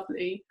so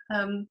lovely.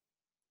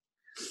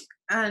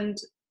 And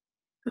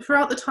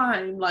throughout the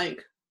time,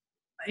 like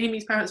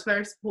Amy's parents were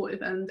very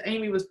supportive, and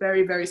Amy was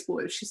very, very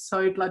supportive. She's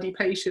so bloody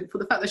patient. For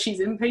the fact that she's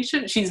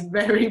impatient, she was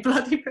very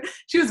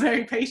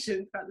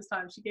patient throughout this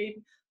time. She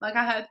gave, like,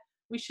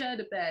 we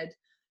shared a bed,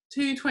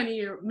 2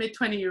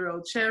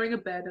 mid-20-year-olds sharing a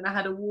bed, and I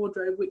had a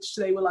wardrobe which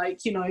they were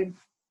like, you know,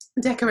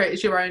 decorate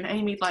as your own.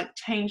 Amy like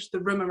changed the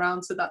room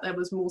around so that there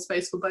was more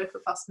space for both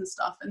of us and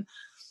stuff, and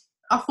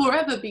I'll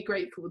forever be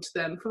grateful to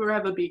them,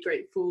 forever be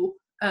grateful.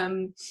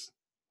 And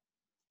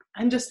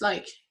just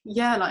like,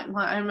 yeah, like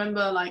I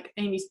remember like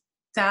Amy's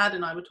dad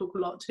and I would talk a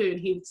lot too, and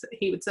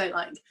he would say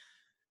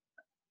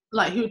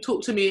like he would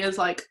talk to me as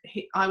like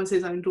I was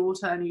his own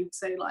daughter, and he would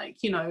say like,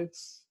 you know,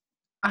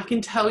 I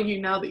can tell you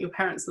now that your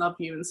parents love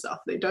you and stuff.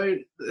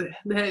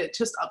 They're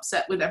just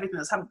upset with everything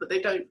that's happened, but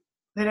they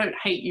don't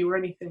hate you or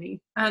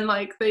anything. And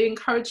like they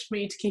encouraged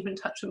me to keep in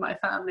touch with my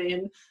family.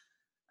 And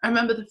I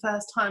remember the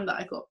first time that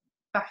I got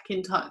back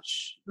in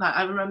touch, like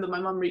I remember my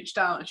mum reached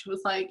out and she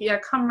was like, yeah,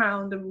 come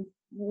round and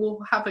we'll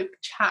have a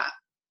chat.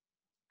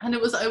 And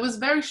it was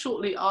very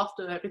shortly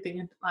after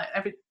everything, like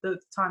the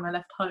time I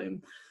left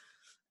home.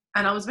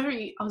 And I was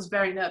very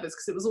nervous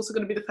because it was also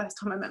going to be the first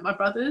time I met my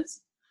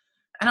brothers.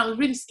 And I was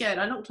really scared.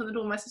 I knocked on the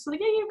door. My sister was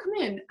like, yeah, come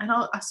in. And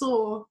I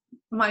saw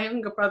my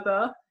younger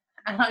brother,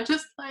 and I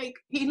just like,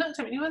 he looked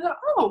at me and he was like,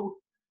 oh,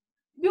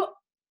 you're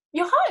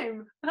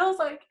home. And I was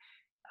like,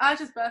 I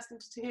just burst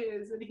into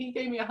tears, and he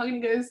gave me a hug and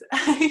he goes,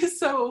 he's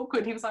so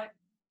awkward. He was like,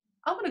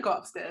 I'm going to go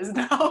upstairs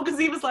now, because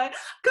he was like,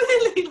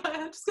 clearly, like,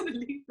 I'm just going to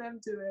leave them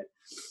to it.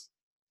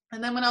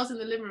 And then when I was in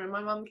the living room,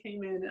 my mum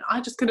came in, and I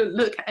just couldn't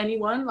look at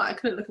anyone. Like, I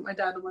couldn't look at my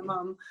dad or my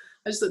mum.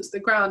 I just looked at the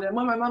ground. And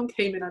when my mum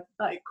came in, I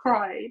like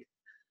cried.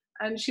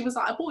 And she was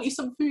like, I bought you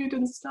some food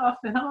and stuff.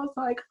 And I was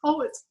like,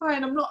 oh, it's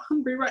fine. I'm not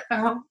hungry right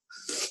now.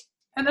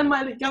 And then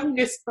my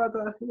youngest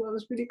brother, who I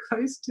was really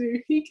close to,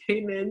 he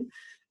came in,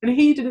 and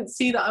he didn't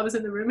see that I was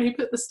in the room. He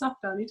put the stuff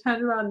down. He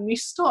turned around and he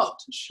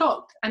stopped,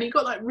 shocked. And he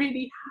got like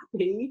really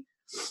happy.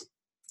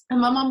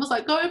 And my mum was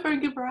like, go over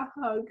and give her a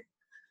hug.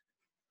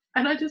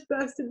 And I just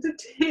burst into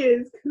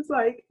tears because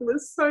like it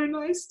was so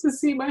nice to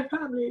see my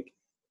family.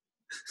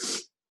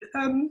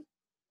 And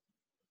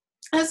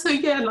so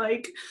yeah,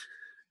 like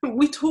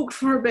we talked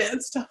for a bit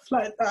and stuff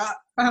like that.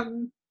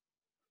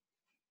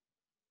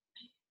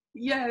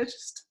 Yeah,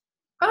 just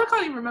I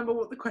can't even remember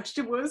what the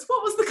question was.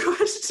 What was the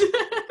question?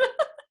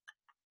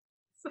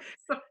 So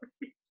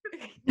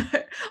sorry.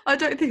 I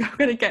don't think I'm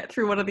going to get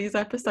through one of these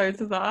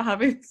episodes without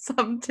having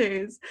some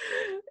tears.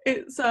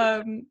 It's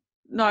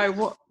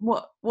no,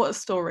 what a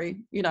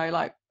story, you know,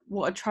 like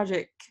what a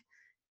tragic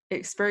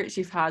experience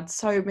you've had,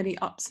 so many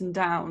ups and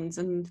downs,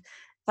 and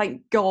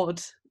thank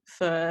God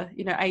for,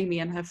 you know, Amy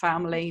and her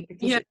family,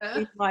 because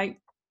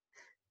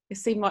it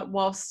seemed like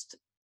whilst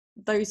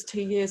those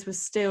 2 years was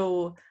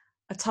still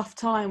a tough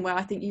time, where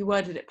I think you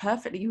worded it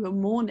perfectly, you were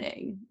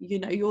mourning, you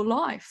know, your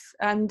life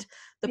and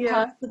the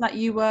person that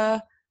you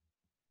were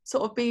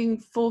sort of being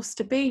forced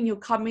to be, and you'll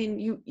come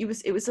in, it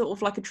was sort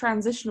of like a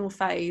transitional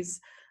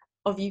phase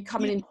of you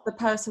coming into the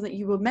person that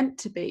you were meant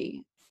to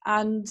be.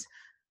 And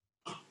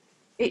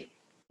it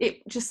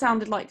just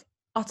sounded like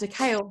utter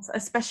chaos,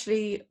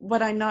 especially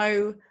when I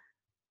know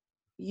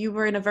you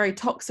were in a very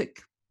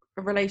toxic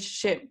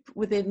relationship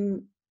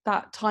within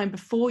that time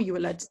before you were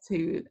led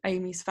to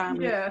Amy's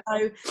family.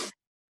 So,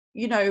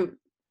 you know,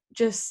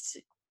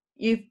 just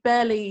you've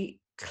barely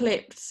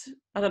clipped,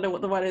 I don't know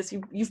what the word is,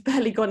 you've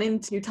barely gone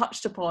into,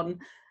 touched upon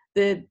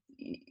the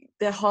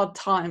hard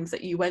times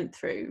that you went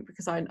through,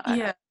 because I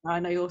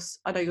know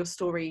your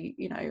story,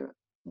 you know,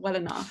 well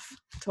enough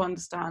to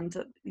understand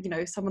that, you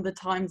know, some of the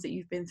times that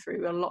you've been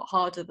through are a lot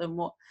harder than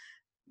what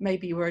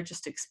maybe you were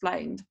just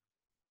explained,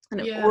 and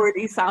it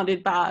already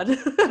sounded bad.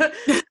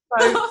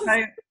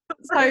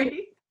 so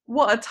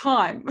what a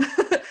time.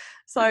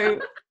 So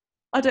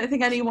I don't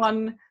think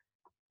anyone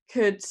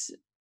could,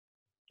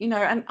 you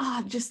know, and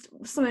just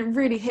something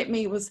really hit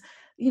me was,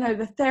 you know,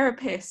 the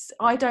therapist.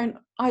 I don't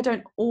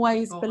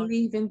always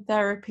believe in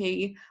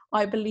therapy.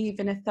 I believe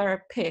in a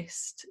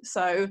therapist.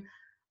 So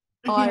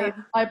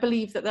I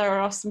believe that there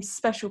are some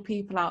special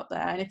people out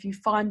there, and if you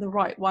find the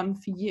right one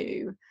for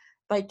you,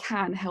 they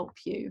can help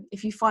you.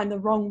 If you find the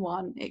wrong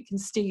one, it can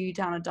steer you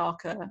down a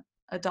darker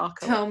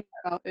Tell me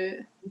about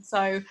it.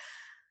 So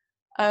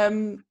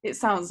it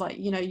sounds like,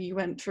 you know, you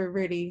went through a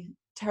really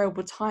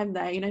terrible time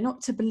there, you know,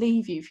 not to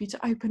believe you, for you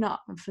to open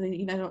up, and for the,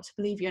 you know, not to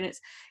believe you. And it's,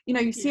 you know,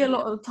 you see a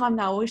lot of the time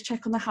now, always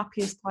check on the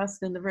happiest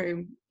person in the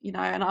room, you know,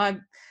 and I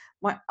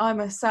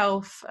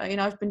myself, you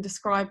know, I've been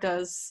described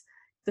as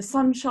the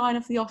sunshine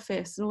of the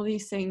office and all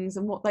these things,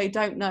 and what they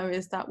don't know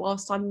is that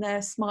whilst I'm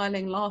there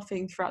smiling,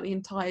 laughing throughout the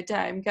entire day,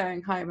 I'm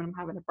going home and I'm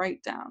having a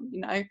breakdown,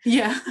 you know.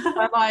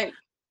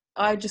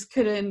 I just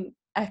couldn't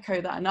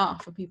echo that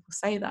enough when people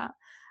say that.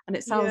 And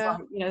it sounds like,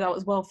 you know, that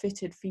was well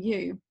fitted for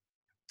you.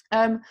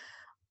 I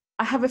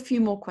have a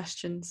few more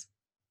questions.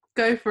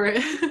 Go for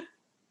it.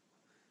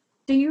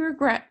 Do you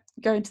regret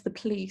going to the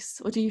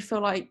police, or do you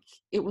feel like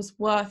it was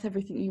worth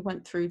everything you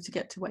went through to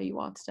get to where you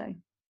are today?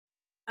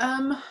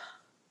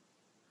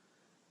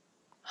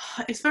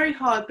 It's very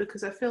hard,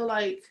 because I feel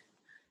like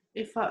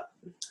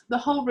the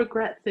whole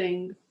regret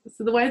thing,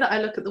 so the way that I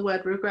look at the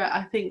word regret,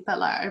 I think that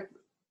like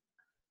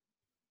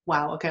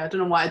wow, okay, I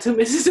don't know why it took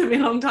me a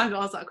long time to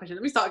ask that question.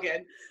 Let me start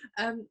again.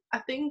 I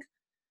think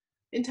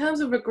in terms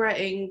of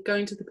regretting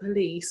going to the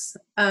police,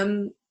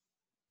 I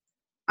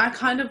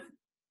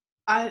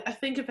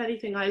think if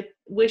anything, I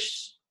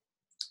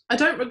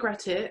don't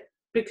regret it,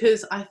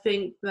 because I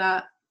think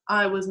that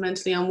I was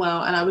mentally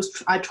unwell, and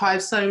I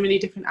tried so many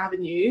different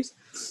avenues.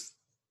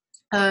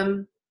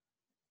 When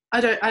I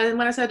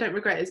say I don't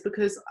regret it, it's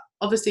because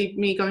obviously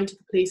me going to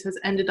the police has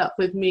ended up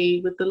with me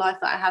with the life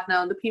that I have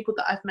now and the people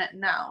that I've met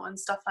now and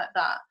stuff like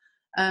that.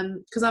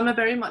 Because I'm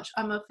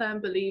a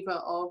firm believer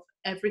of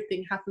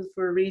everything happens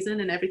for a reason,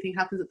 and everything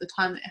happens at the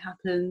time that it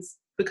happens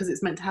because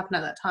it's meant to happen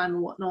at that time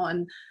and whatnot.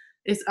 And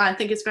I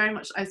think it's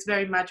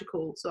very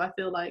magical. So I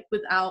feel like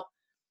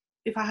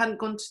if I hadn't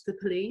gone to the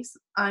police,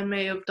 I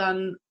may have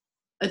done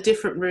a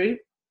different route,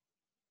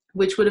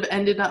 which would have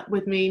ended up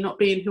with me not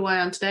being who I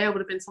am today. I would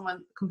have been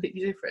someone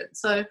completely different.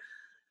 So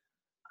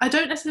I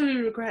don't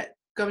necessarily regret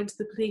going to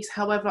the police.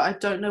 However, I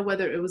don't know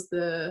whether it was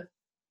the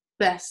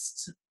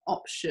best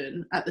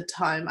option at the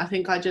time. I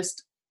think I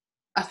just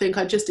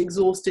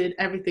exhausted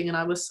everything, and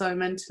I was so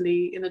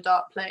mentally in a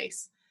dark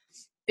place.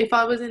 If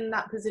I was in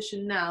that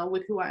position now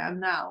with who I am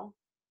now,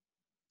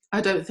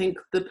 I don't think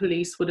the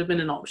police would have been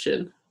an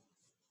option.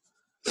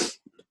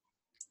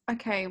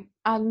 Okay,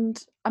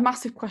 and a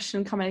massive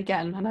question coming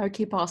again. I know I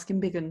keep asking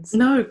big uns.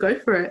 No, go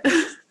for it.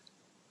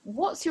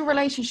 What's your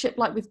relationship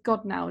like with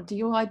God now? Do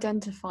you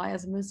identify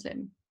as a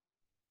Muslim?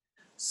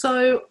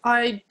 So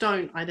I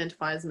don't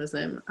identify as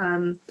Muslim,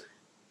 and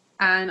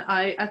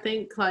I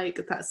think like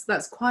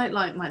that's quite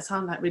like, might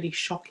sound like really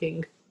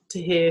shocking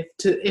to hear,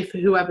 to if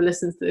whoever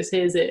listens to this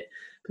hears it,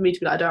 for me to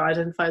be like, I don't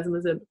identify as a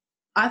Muslim.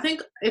 I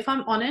think, if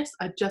I'm honest,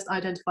 I just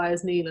identify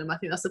as Neelam. I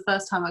think that's the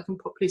first time I can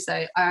properly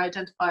say I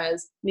identify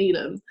as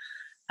Neelam.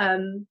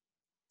 And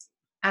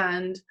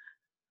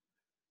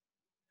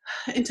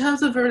in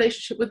terms of a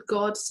relationship with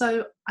God,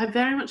 so I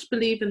very much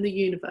believe in the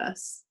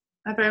universe.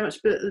 I very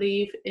much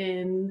believe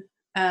in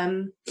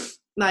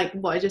like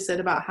what I just said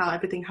about how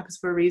everything happens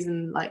for a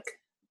reason, like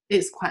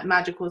it's quite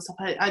magical and stuff.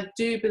 I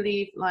do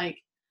believe, like,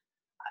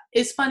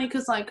 it's funny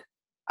because like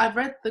I've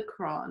read the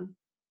Quran,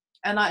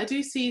 and I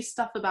do see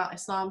stuff about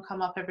Islam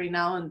come up every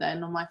now and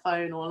then on my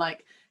phone or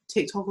like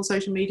TikTok or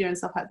social media and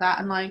stuff like that.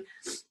 And like,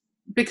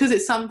 because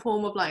it's some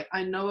form of like,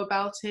 I know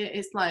about it,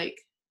 it's like,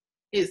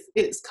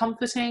 it's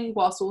comforting,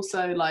 whilst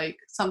also like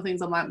some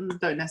things I'm like,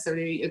 don't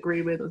necessarily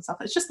agree with and stuff.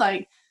 It's just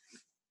like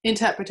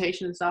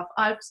interpretation and stuff.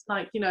 I've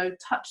like, you know,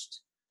 touched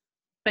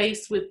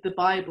base with the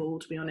Bible,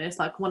 to be honest.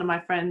 Like one of my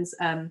friends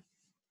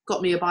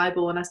got me a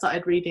Bible, and I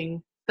started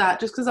reading that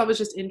just because I was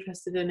just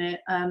interested in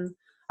it.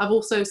 I've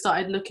also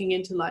started looking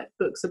into like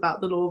books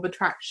about the law of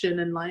attraction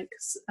and like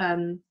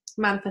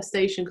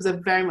manifestation, because I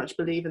very much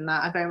believe in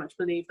that. I very much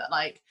believe that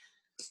like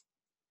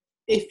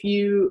if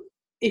you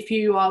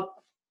are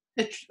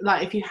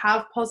like, if you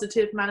have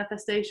positive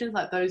manifestations,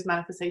 like those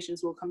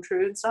manifestations will come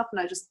true and stuff.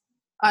 And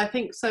I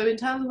think so in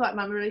terms of like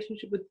my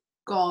relationship with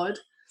God,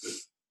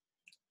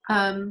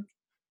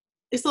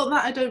 it's not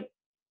that I don't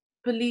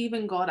believe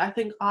in God. I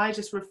think I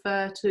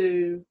refer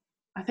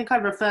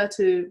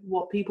to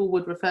what people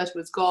would refer to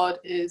as God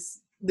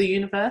is the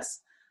universe.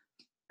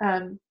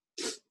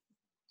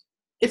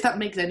 If that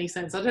makes any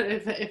sense. I don't know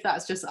if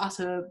that's just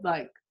utter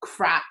like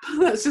crap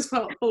that's just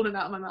falling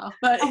out of my mouth,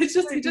 but it's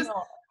just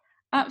Not.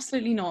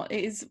 Absolutely not.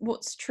 It is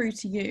what's true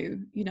to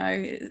you, you know,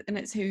 and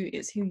it's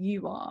who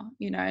you are,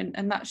 you know,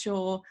 and that's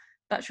your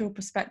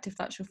perspective,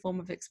 that's your form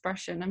of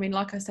expression. I mean,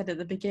 like I said at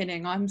the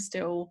beginning, I'm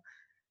still,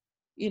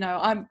 you know,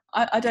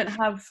 I don't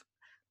have,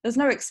 there's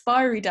no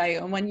expiry date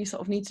on when you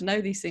sort of need to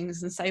know these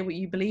things and say what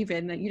you believe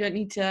in. That you don't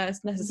need to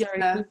necessarily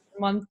believe in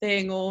one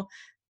thing or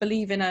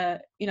believe in a,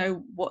 you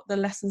know, what the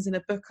lessons in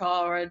a book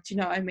are, or, do you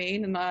know what I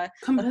mean? And I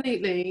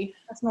completely,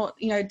 that's not,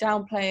 you know,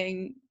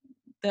 downplaying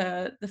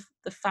the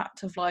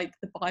fact of like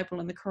the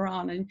Bible and the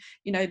Quran, and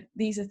you know,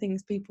 these are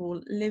things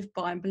people live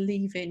by and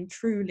believe in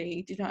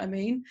truly. Do you know what I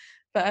mean?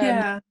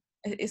 But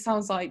it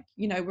sounds like,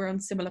 you know, we're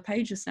on similar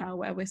pages now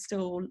where we're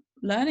still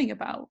learning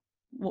about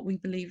what we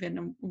believe in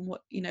and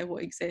what, you know,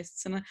 what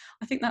exists, and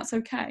I think that's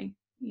okay,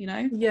 you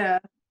know.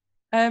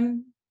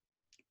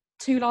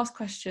 Two last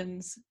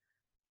questions.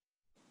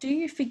 Do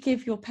you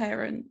forgive your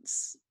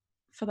parents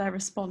for their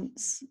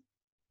response,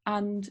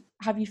 and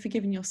have you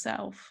forgiven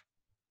yourself?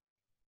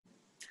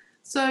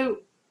 So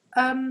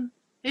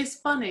it's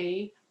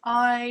funny,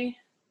 I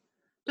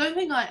don't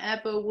think I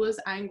ever was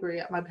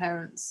angry at my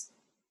parents,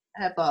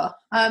 ever.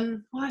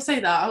 Well, I say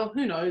that, oh,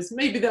 who knows,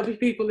 maybe there'll be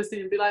people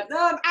listening and be like,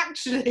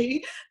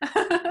 actually.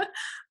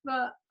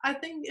 But I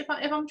think if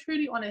I'm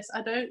truly honest,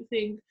 I don't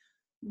think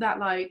that,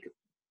 like,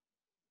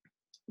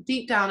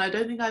 deep down, I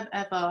don't think I've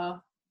ever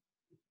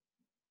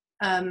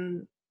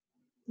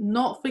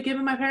not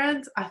forgiven my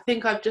parents. I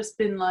think I've just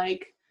been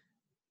like,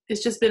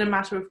 it's just been a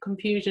matter of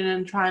confusion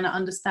and trying to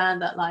understand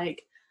that,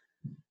 like,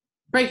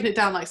 breaking it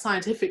down like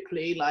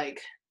scientifically, like,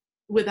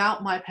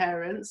 without my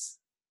parents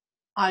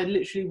I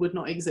literally would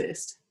not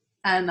exist.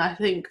 And I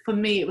think for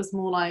me it was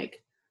more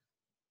like,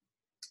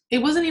 it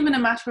wasn't even a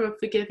matter of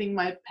forgiving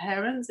my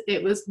parents,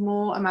 it was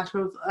more a matter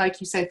of, like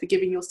you say,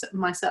 forgiving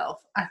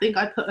myself. I think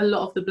I put a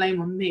lot of the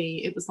blame on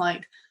me. It was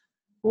like,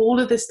 all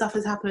of this stuff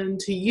has happened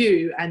to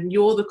you and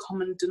you're the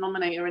common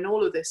denominator in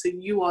all of this, so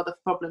you are the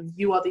problem,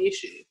 you are the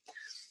issue.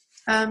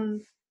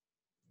 And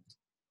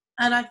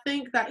I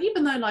think that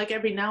even though, like,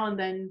 every now and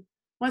then,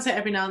 when I say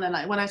every now and then,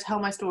 like when I tell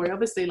my story,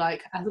 obviously,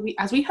 like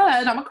as we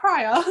heard, I'm a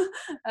crier.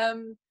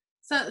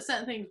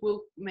 Certain things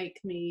will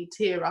make me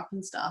tear up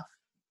and stuff,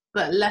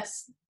 but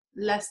less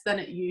than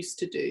it used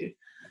to do.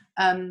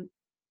 I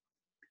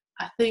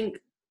think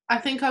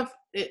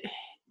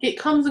it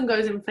comes and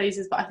goes in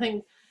phases, but I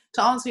think,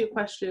 to answer your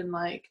question,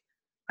 like,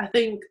 I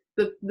think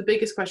the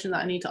biggest question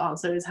that I need to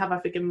answer is, have I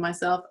forgiven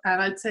myself?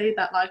 And I'd say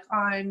that, like,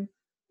 I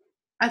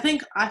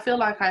feel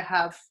like I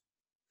have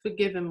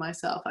forgiven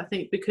myself. I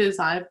think because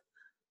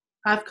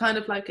I've kind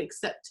of like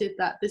accepted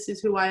that this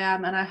is who I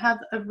am, and I have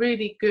a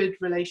really good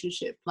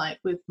relationship, like,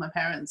 with my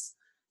parents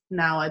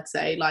now. I'd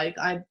say, like,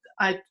 I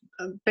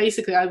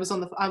basically I was on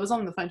the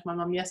phone to my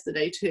mum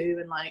yesterday too,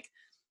 and like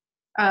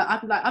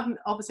I've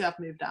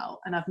moved out,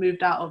 and I've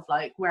moved out of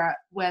like where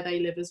they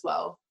live as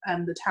well,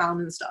 and the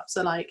town and stuff.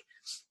 So like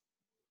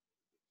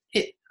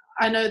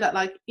I know that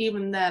like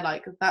even there,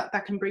 like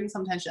that can bring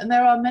some tension, and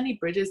there are many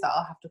bridges that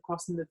I'll have to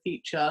cross in the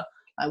future.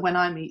 Like when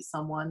I meet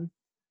someone,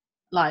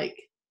 like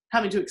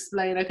having to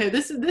explain, okay,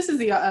 this is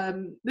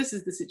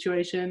the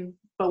situation,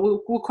 but we'll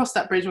cross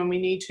that bridge when we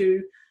need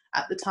to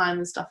at the time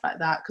and stuff like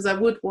that. Because I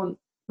would want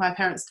my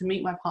parents to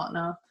meet my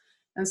partner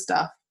and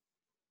stuff.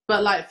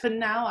 But like for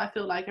now, I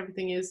feel like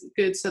everything is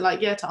good. So like,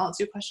 yeah, to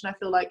answer your question, I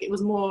feel like it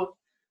was more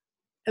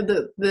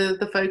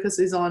the focus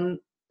is on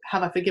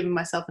have I forgiven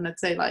myself, and I'd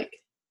say like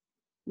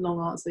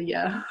long answer,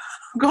 yeah.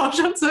 Gosh,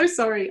 I'm so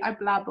sorry. I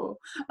blabber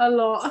a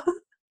lot.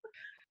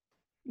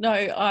 No,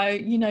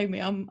 you know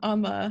me.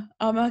 I'm a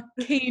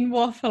keen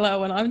waffler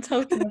when I'm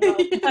talking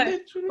about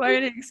my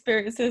own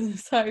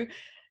experiences. So,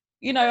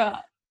 you know,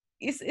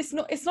 it's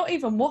not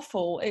even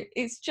waffle.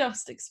 It's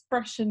just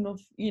expression of,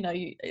 you know.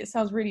 It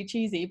sounds really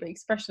cheesy, but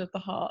expression of the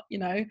heart, you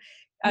know.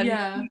 And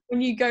Yeah.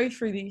 when you go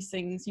through these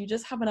things, you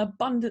just have an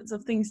abundance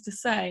of things to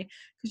say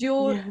because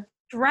you're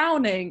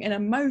drowning in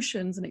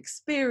emotions and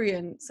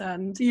experience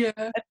and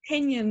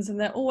opinions, and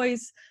they're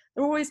always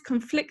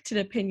conflicted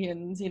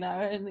opinions, you know.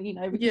 And you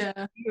know, because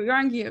you're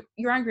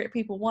angry at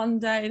people one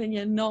day, then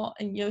you're not,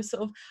 and you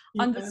sort of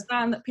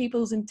understand that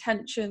people's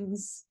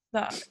intentions,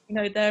 that you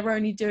know they're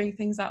only doing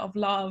things out of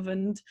love,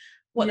 and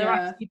what they're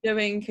actually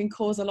doing can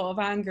cause a lot of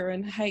anger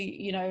and hate,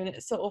 you know. And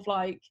it's sort of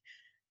like,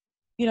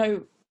 you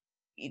know,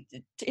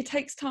 it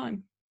takes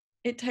time.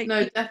 It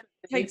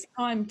takes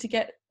time to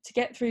get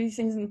through these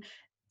things, and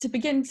to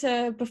begin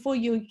to, before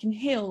you can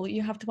heal,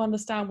 you have to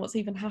understand what's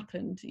even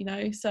happened, you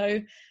know.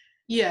 So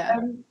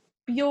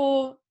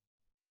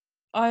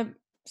I'm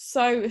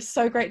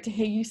so great to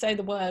hear you say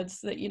the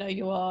words that, you know,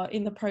 you are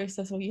in the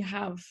process, or you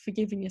have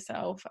forgiven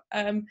yourself,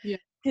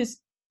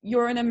 because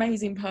you're an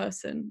amazing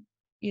person,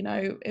 you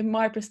know. In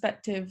my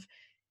perspective,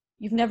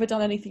 you've never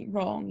done anything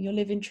wrong. You're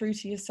living true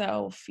to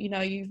yourself, you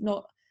know. You've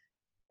not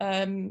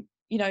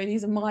you know,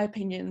 these are my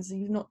opinions.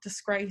 You've not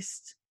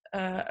disgraced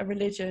a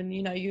religion,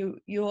 you know.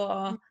 You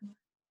are,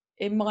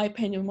 in my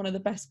opinion, one of the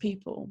best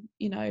people,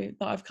 you know,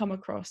 that I've come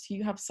across.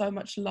 You have so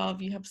much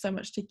love, you have so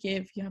much to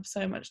give, you have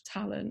so much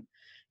talent,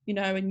 you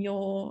know, and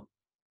you're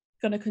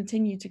going to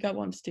continue to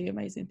go on to do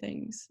amazing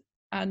things.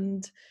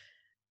 And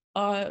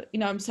you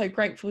know, I'm so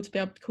grateful to be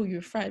able to call you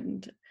a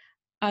friend.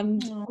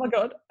 And oh my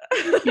god,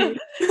 thank you.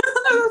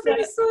 That's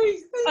really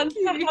sweet. Thank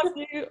you. To have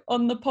you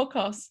on the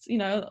podcast, you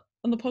know,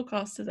 on the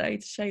podcast today,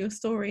 to share your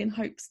story, in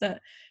hopes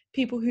that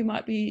people who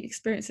might be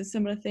experiencing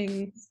similar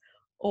things,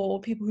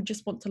 or people who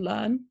just want to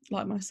learn,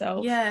 like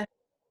myself,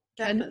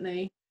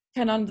 definitely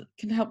can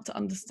help to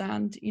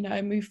understand, you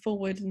know, move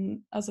forward. And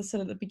as I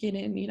said at the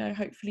beginning, you know,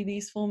 hopefully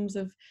these forms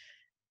of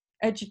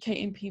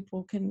educating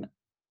people can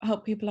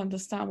help people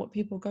understand what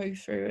people go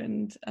through,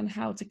 and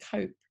how to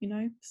cope, you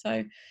know.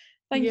 So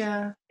thank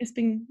you. It's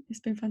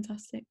been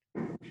fantastic.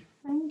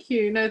 Thank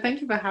you. No,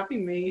 thank you for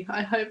having me.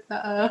 I hope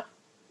that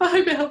I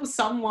hope it helps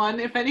someone,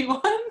 if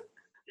anyone.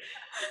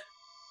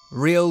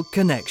 Real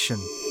connection.